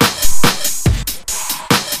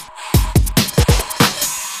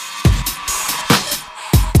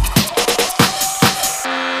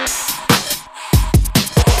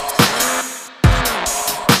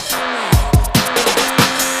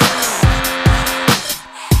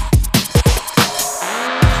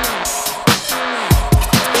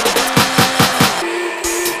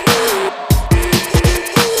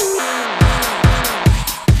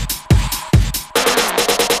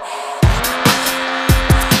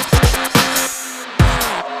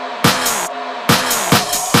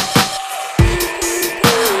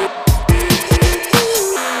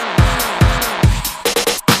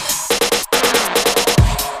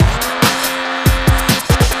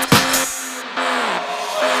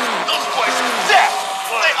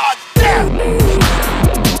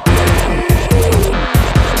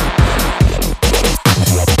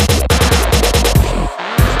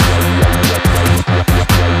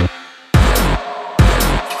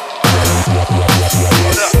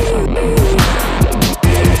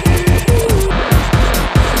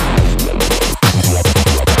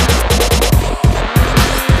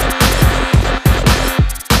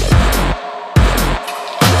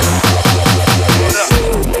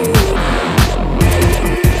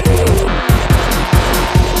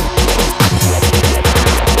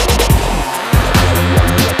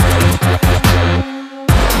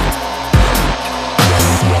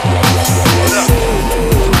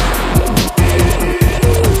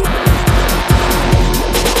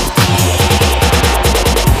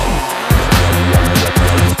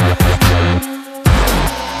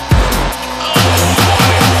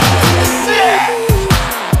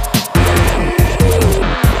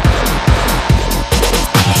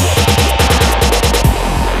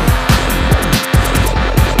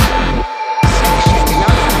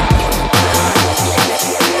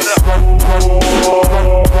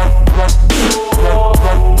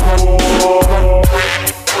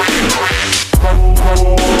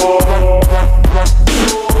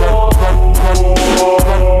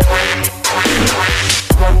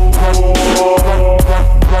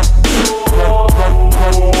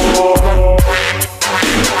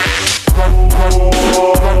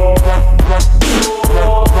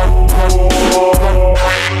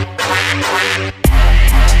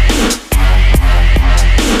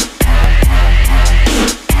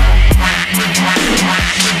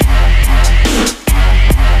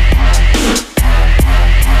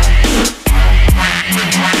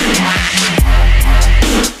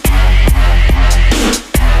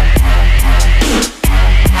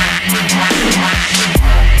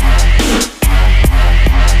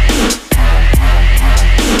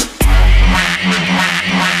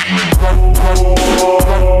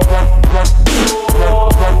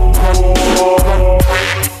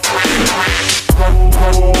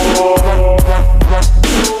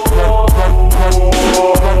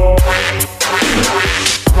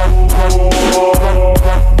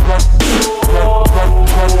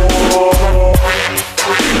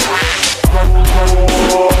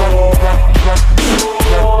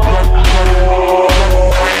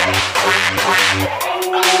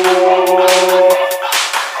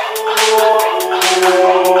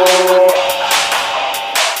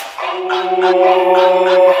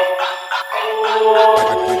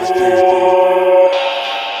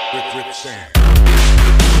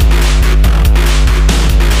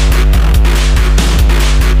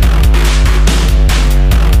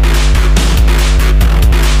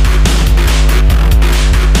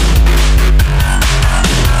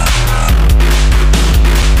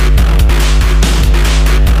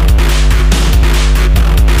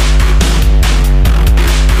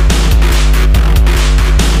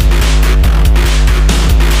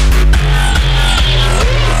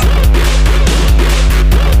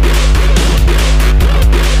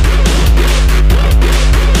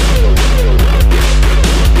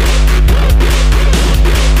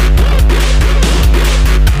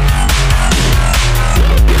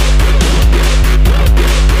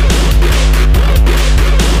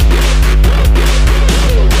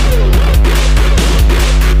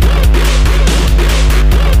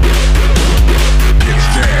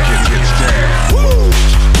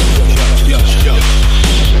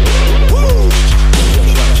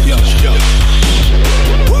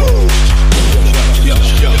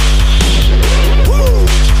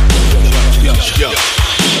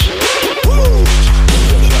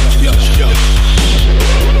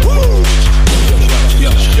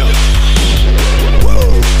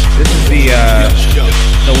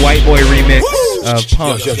 of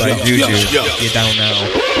Punk by Juju, if you don't know.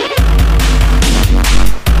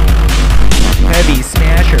 Heavy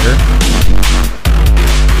Smasher.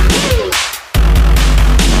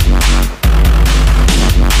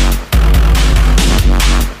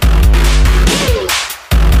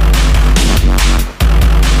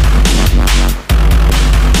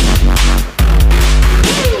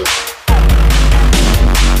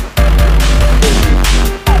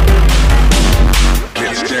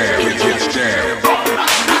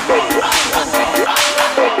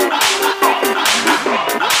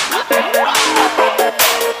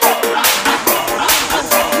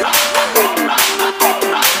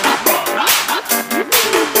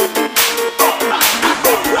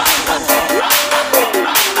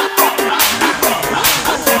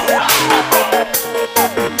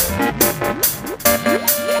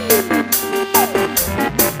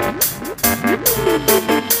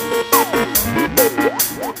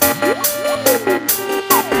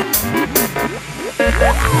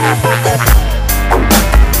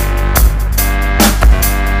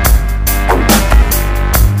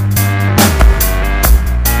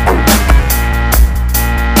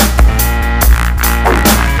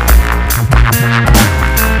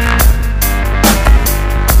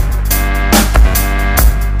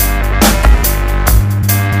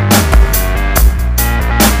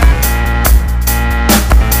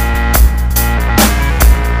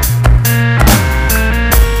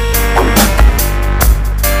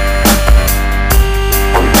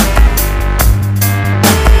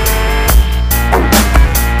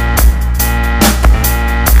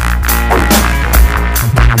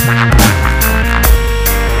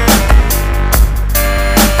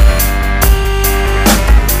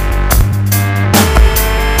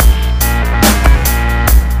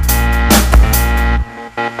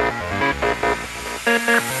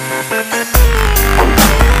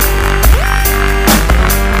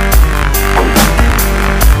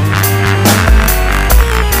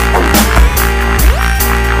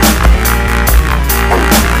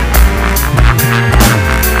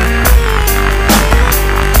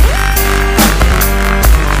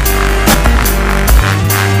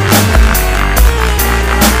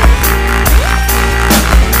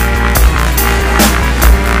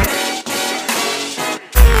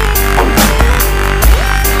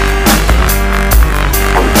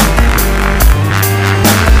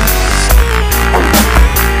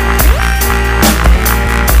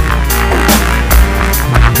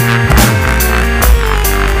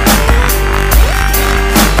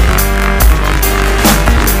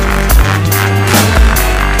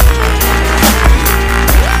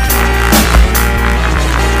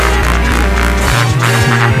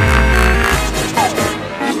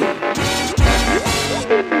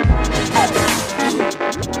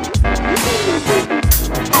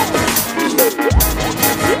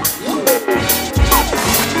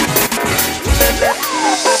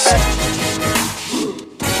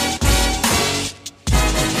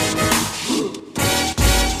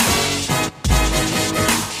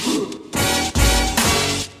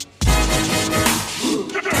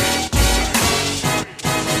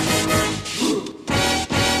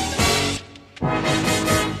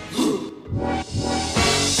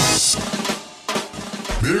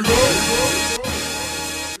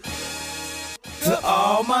 To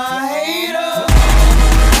all my haters.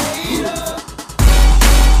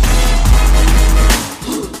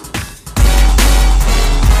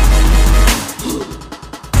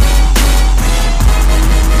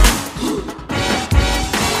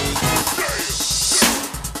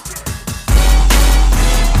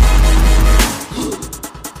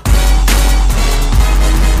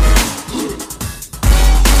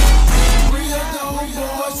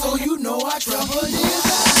 So you know I trouble is.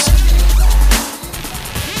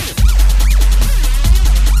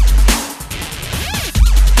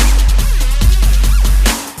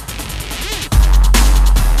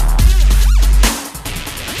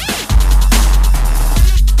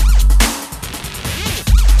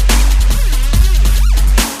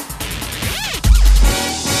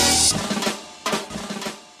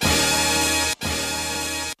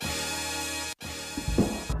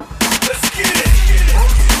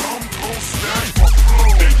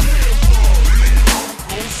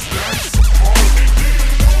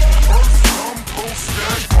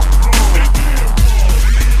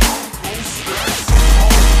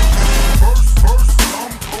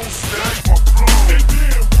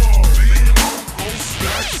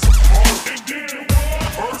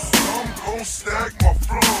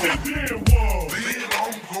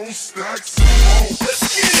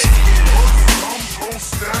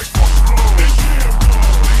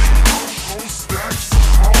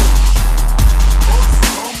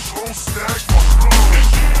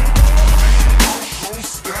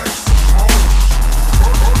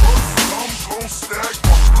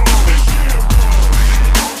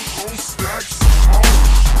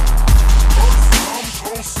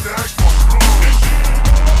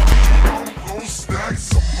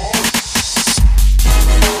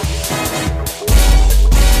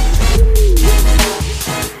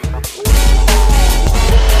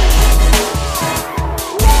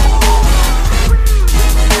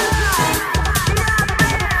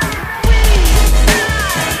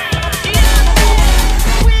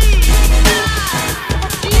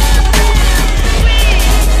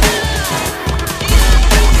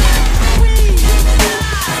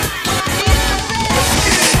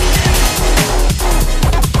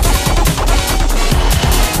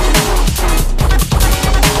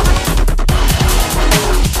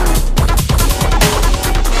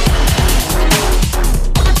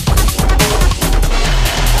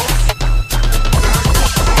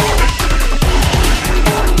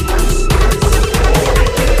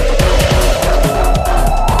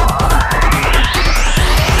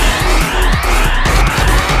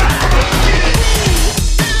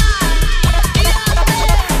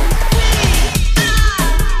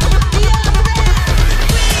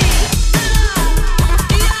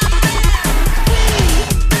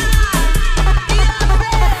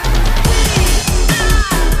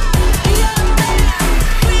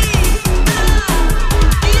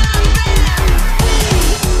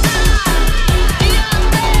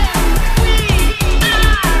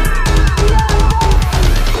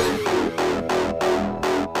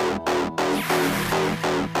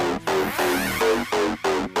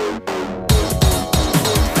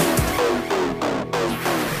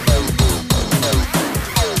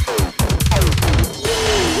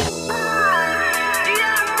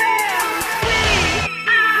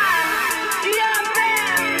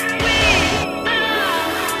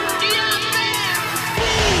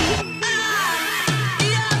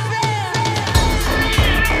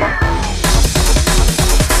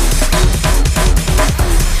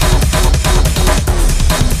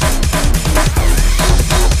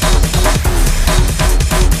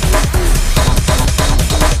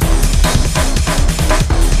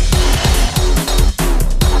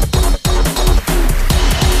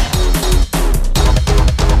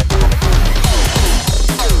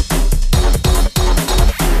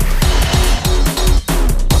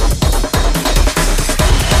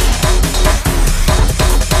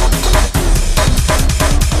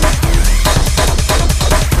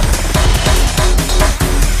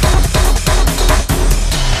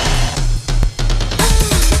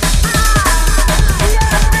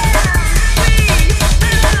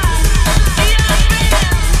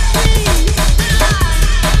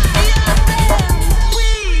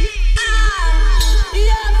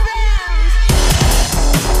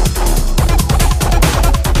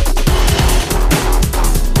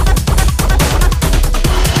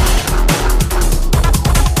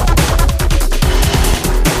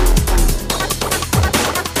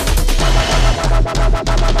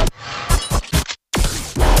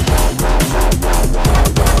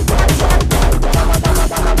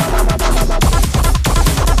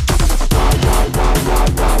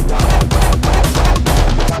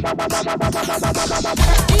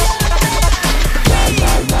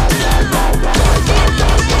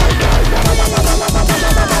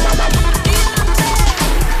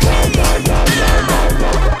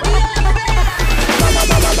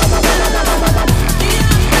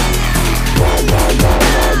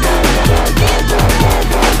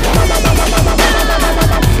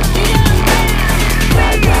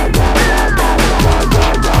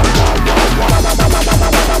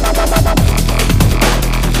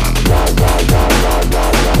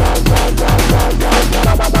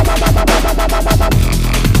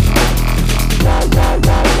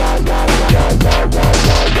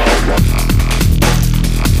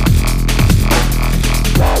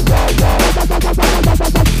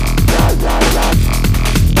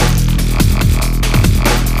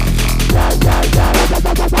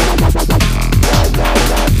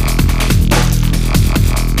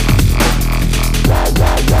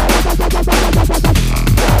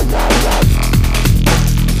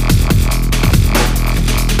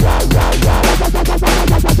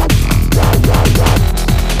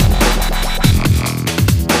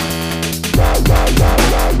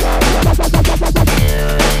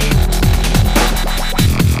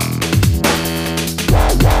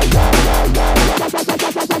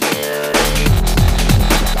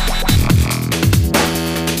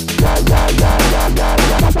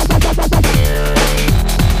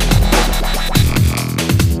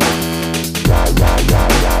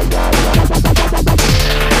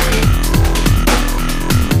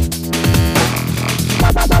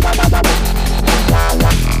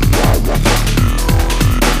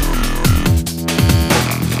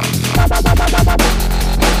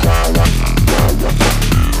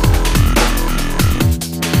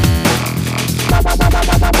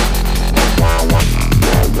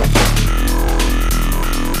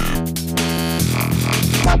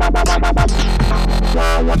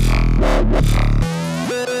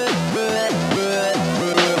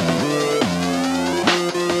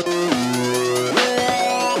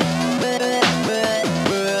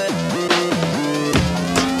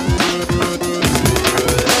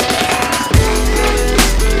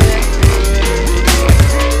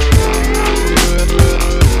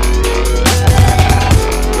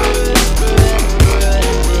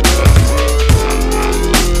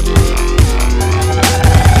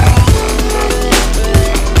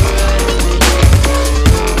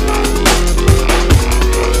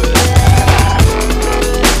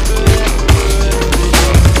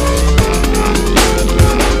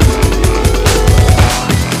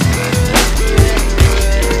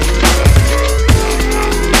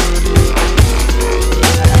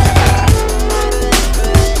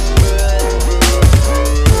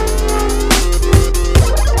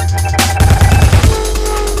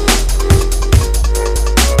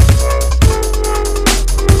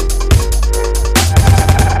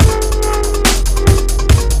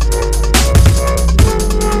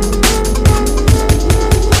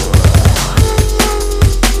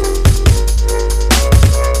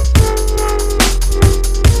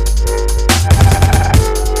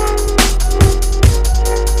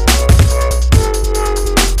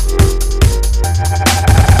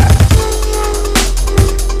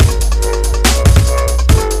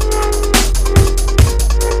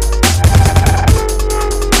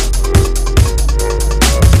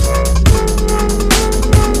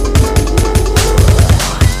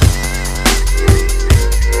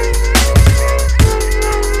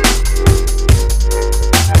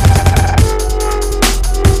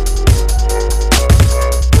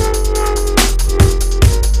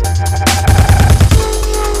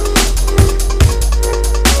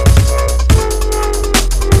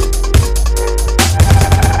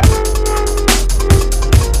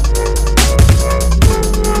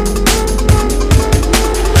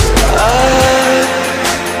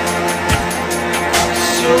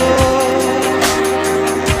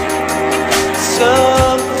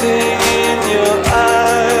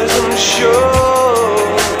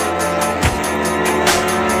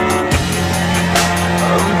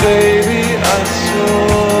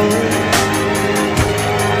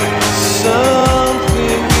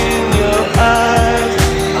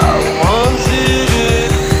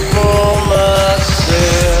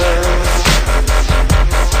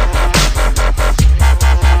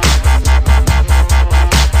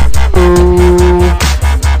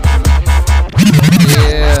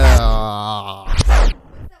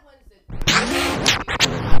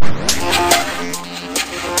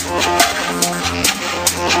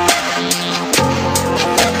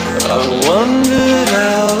 I wondered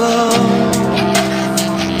how long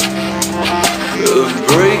the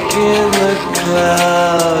break in the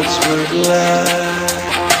clouds would last.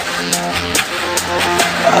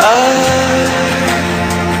 I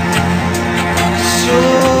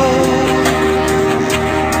saw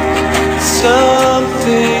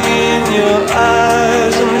something in your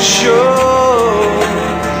eyes, I'm sure.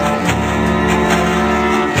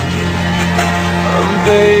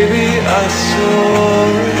 Baby, I saw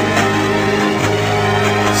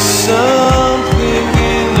something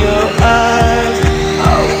in your eyes.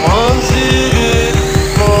 I wanted it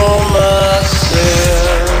for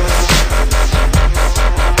myself.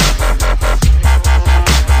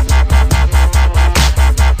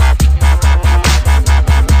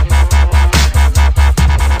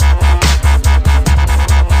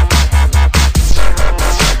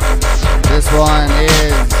 This one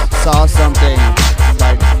is Saw Something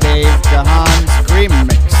by Dave Gahan Screaming.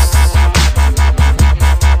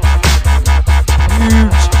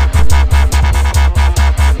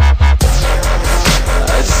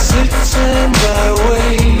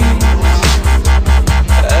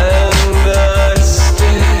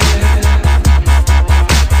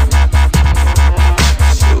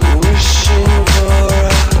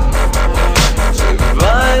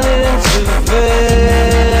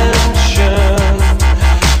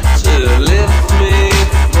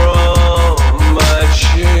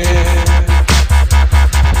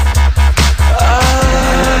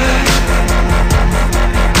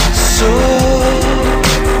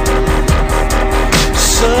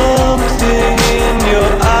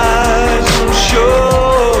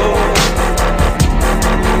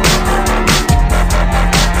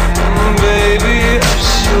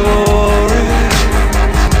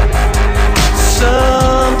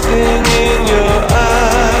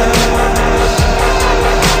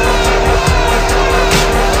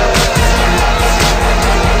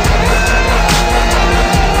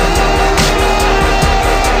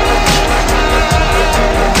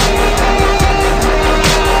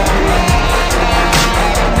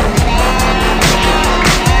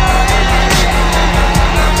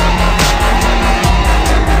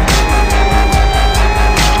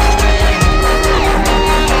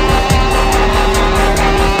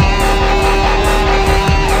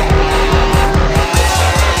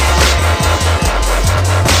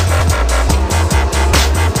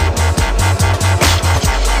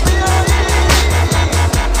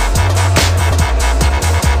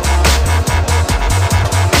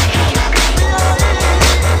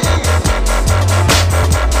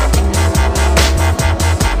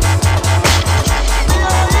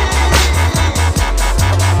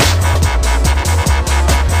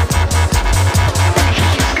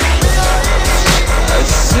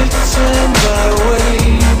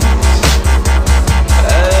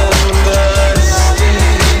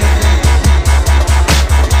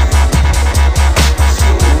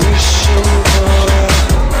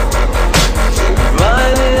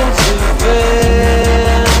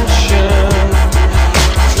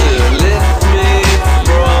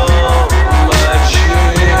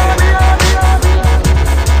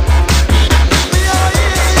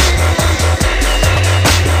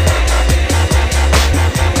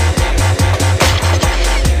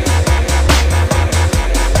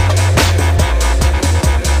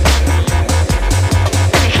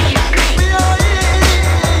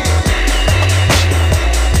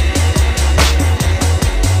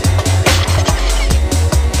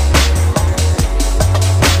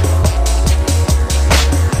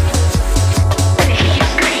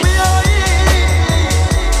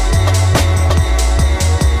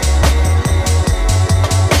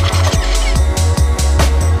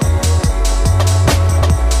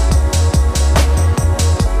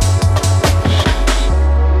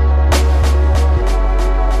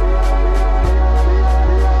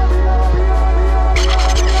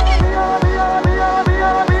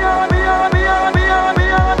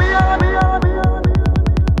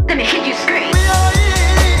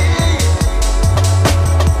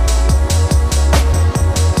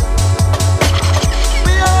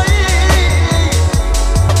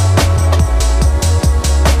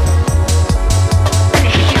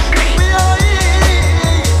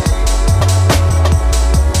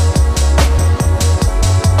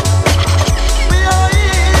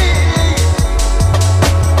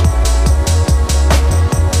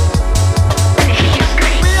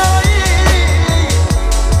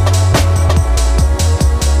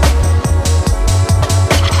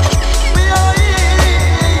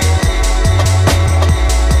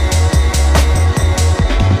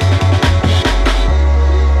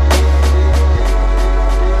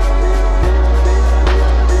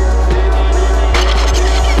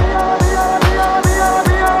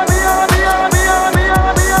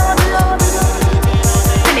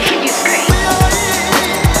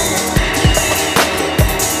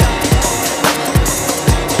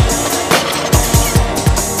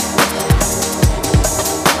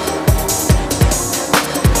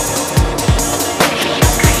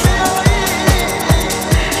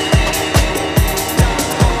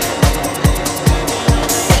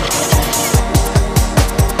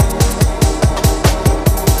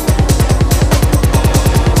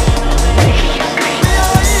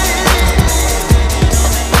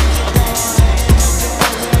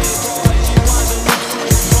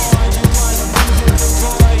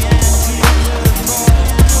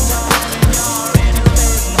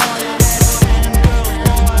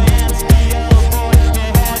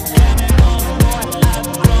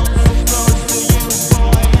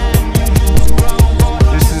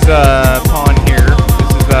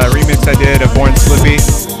 bit of Born Slippy,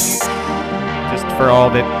 just for all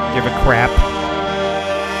that give a crap.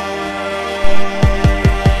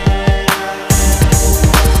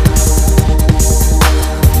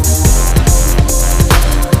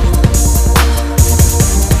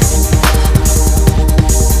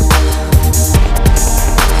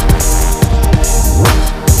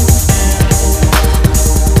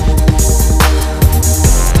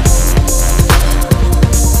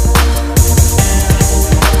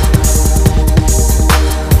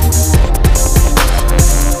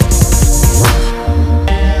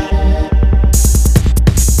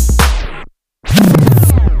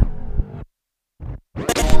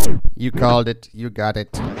 You called it. You got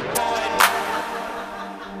it.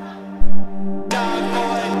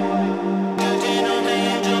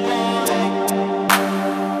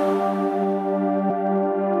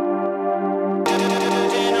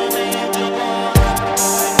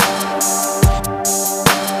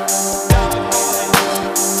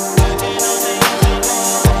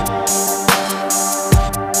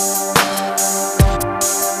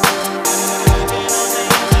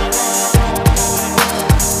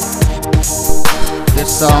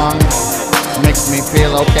 Song makes me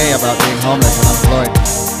feel okay about being homeless and unemployed.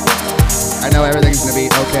 I know everything's gonna be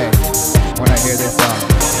okay when I hear this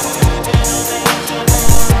song.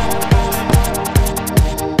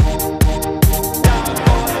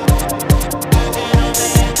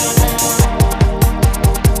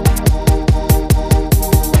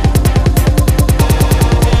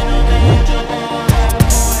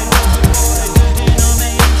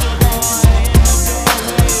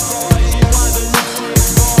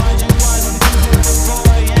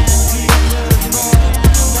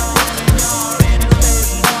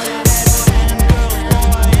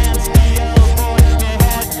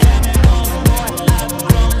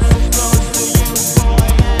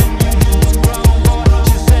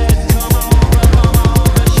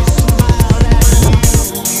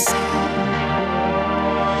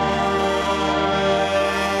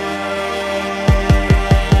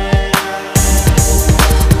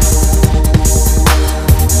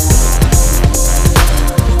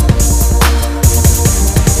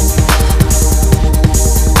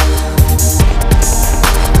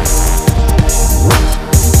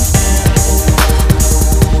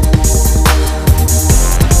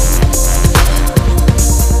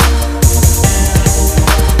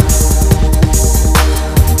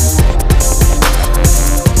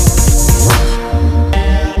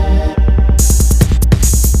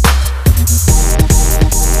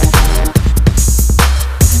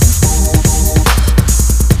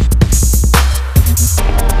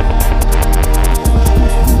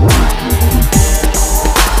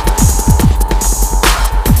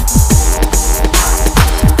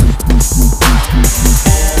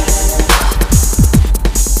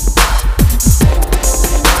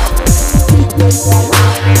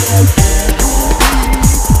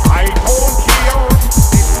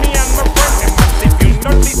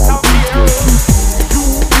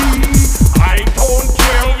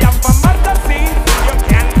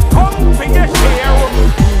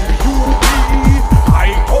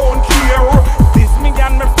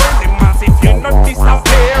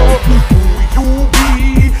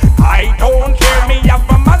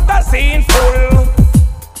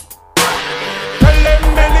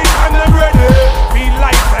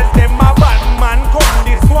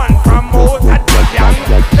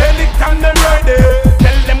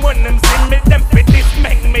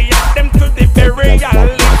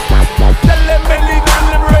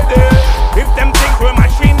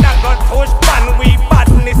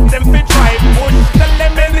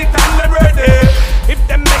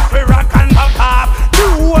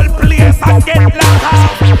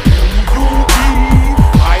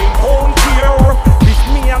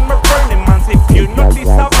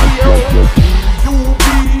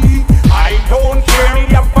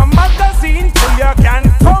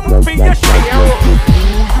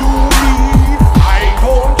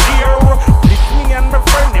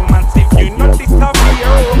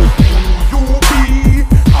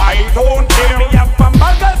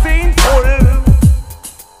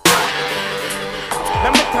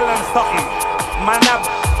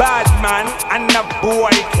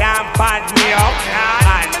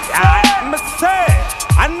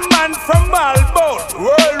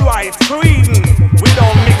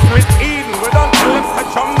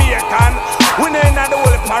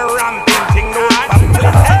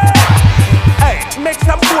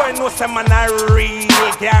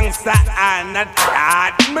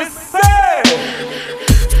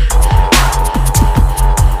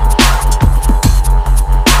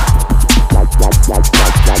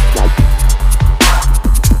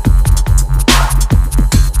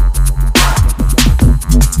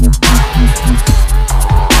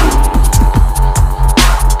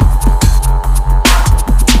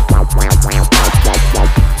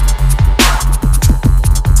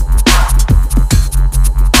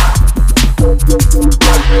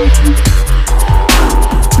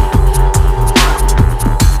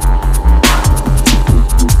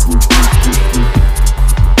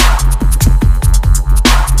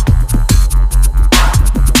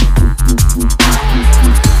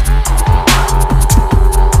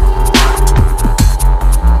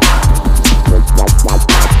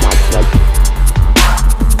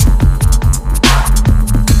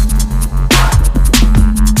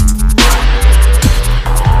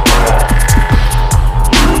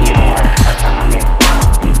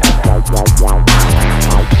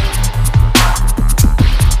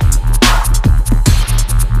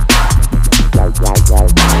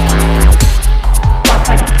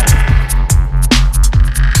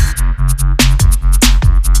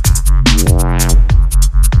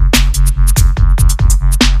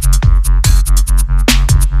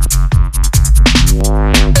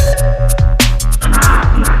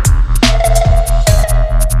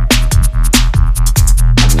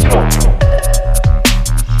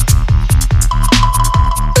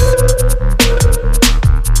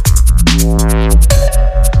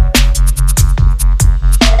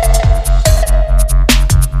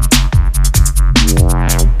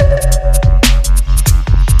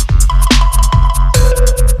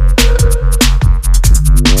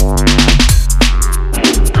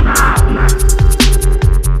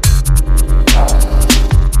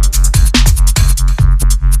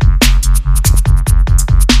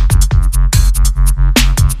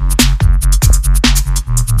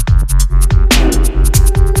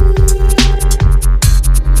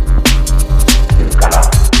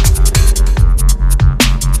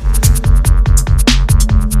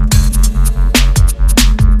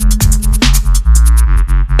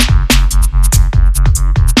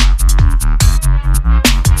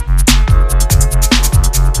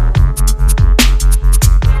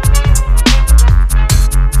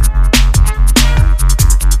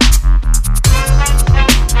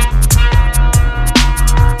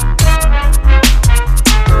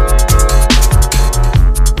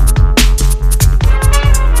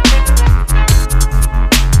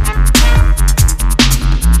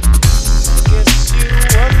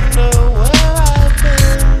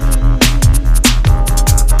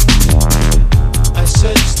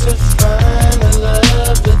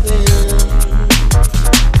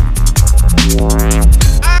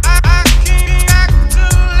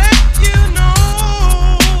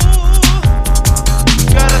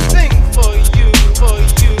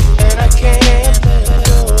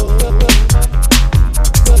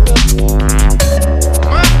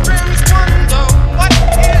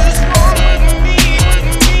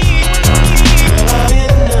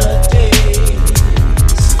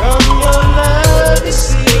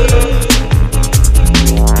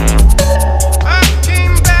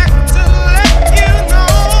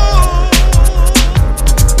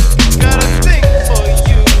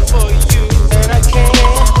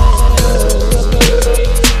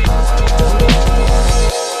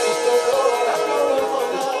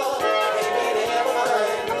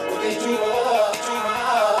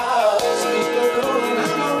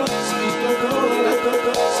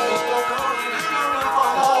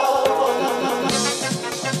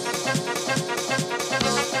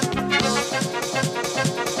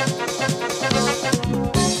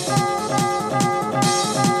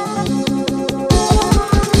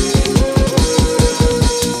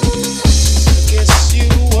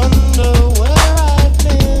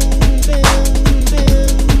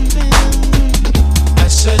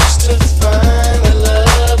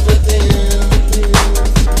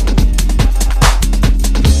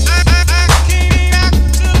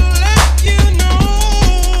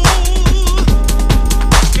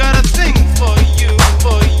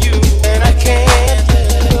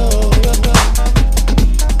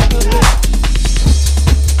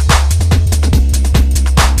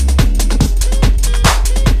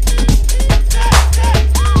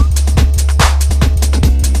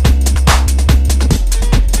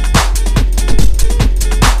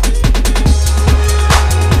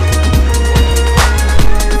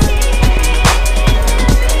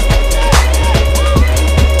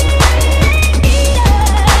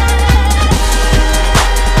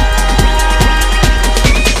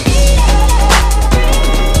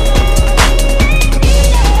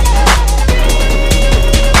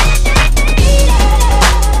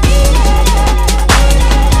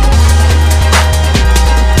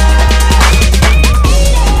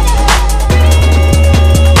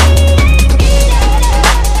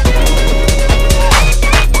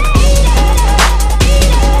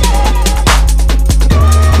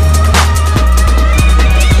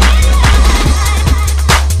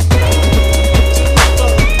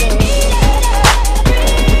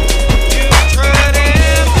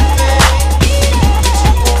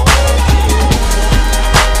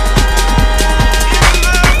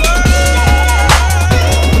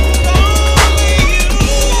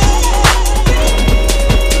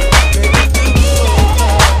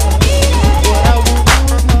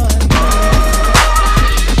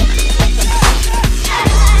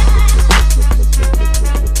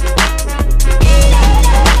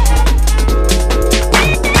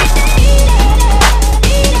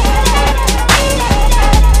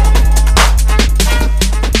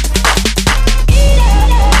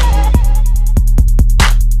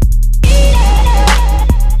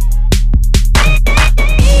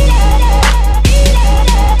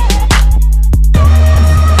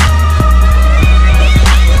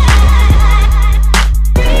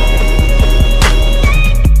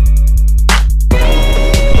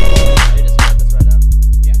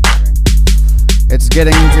 It's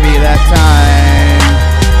getting to be that time.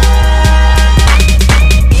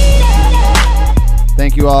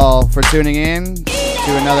 Thank you all for tuning in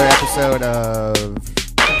to another episode of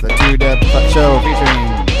the Dubstep Show featuring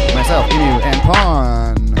myself, Emu, and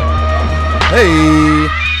Pawn. Hey!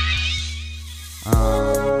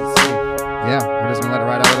 Yeah, we're just gonna let it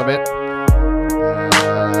ride out a little bit.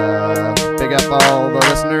 Big up all the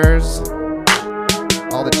listeners,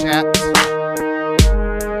 all the chat.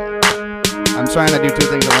 I'm trying to do two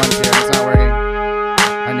things at once here. It's not working.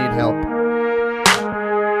 I need help.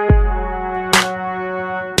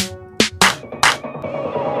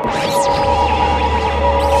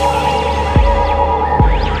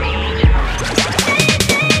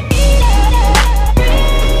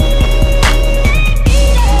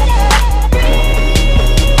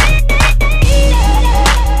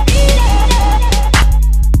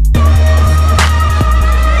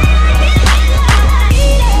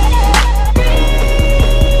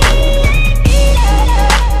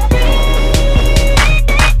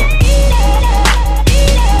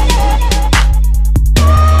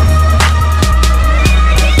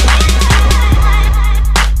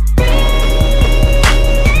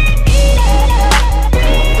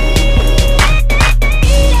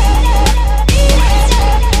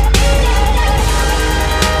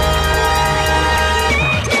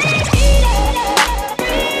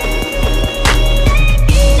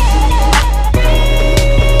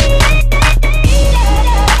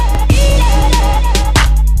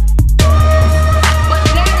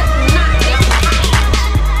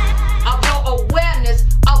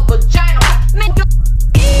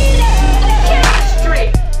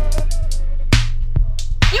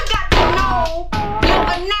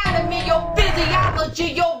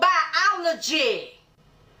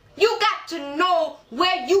 You got to know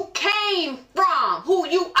where you came from, who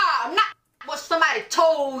you are, not what somebody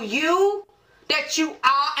told you that you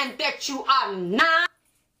are and that you are not.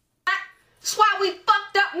 That's why we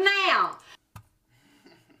fucked up now.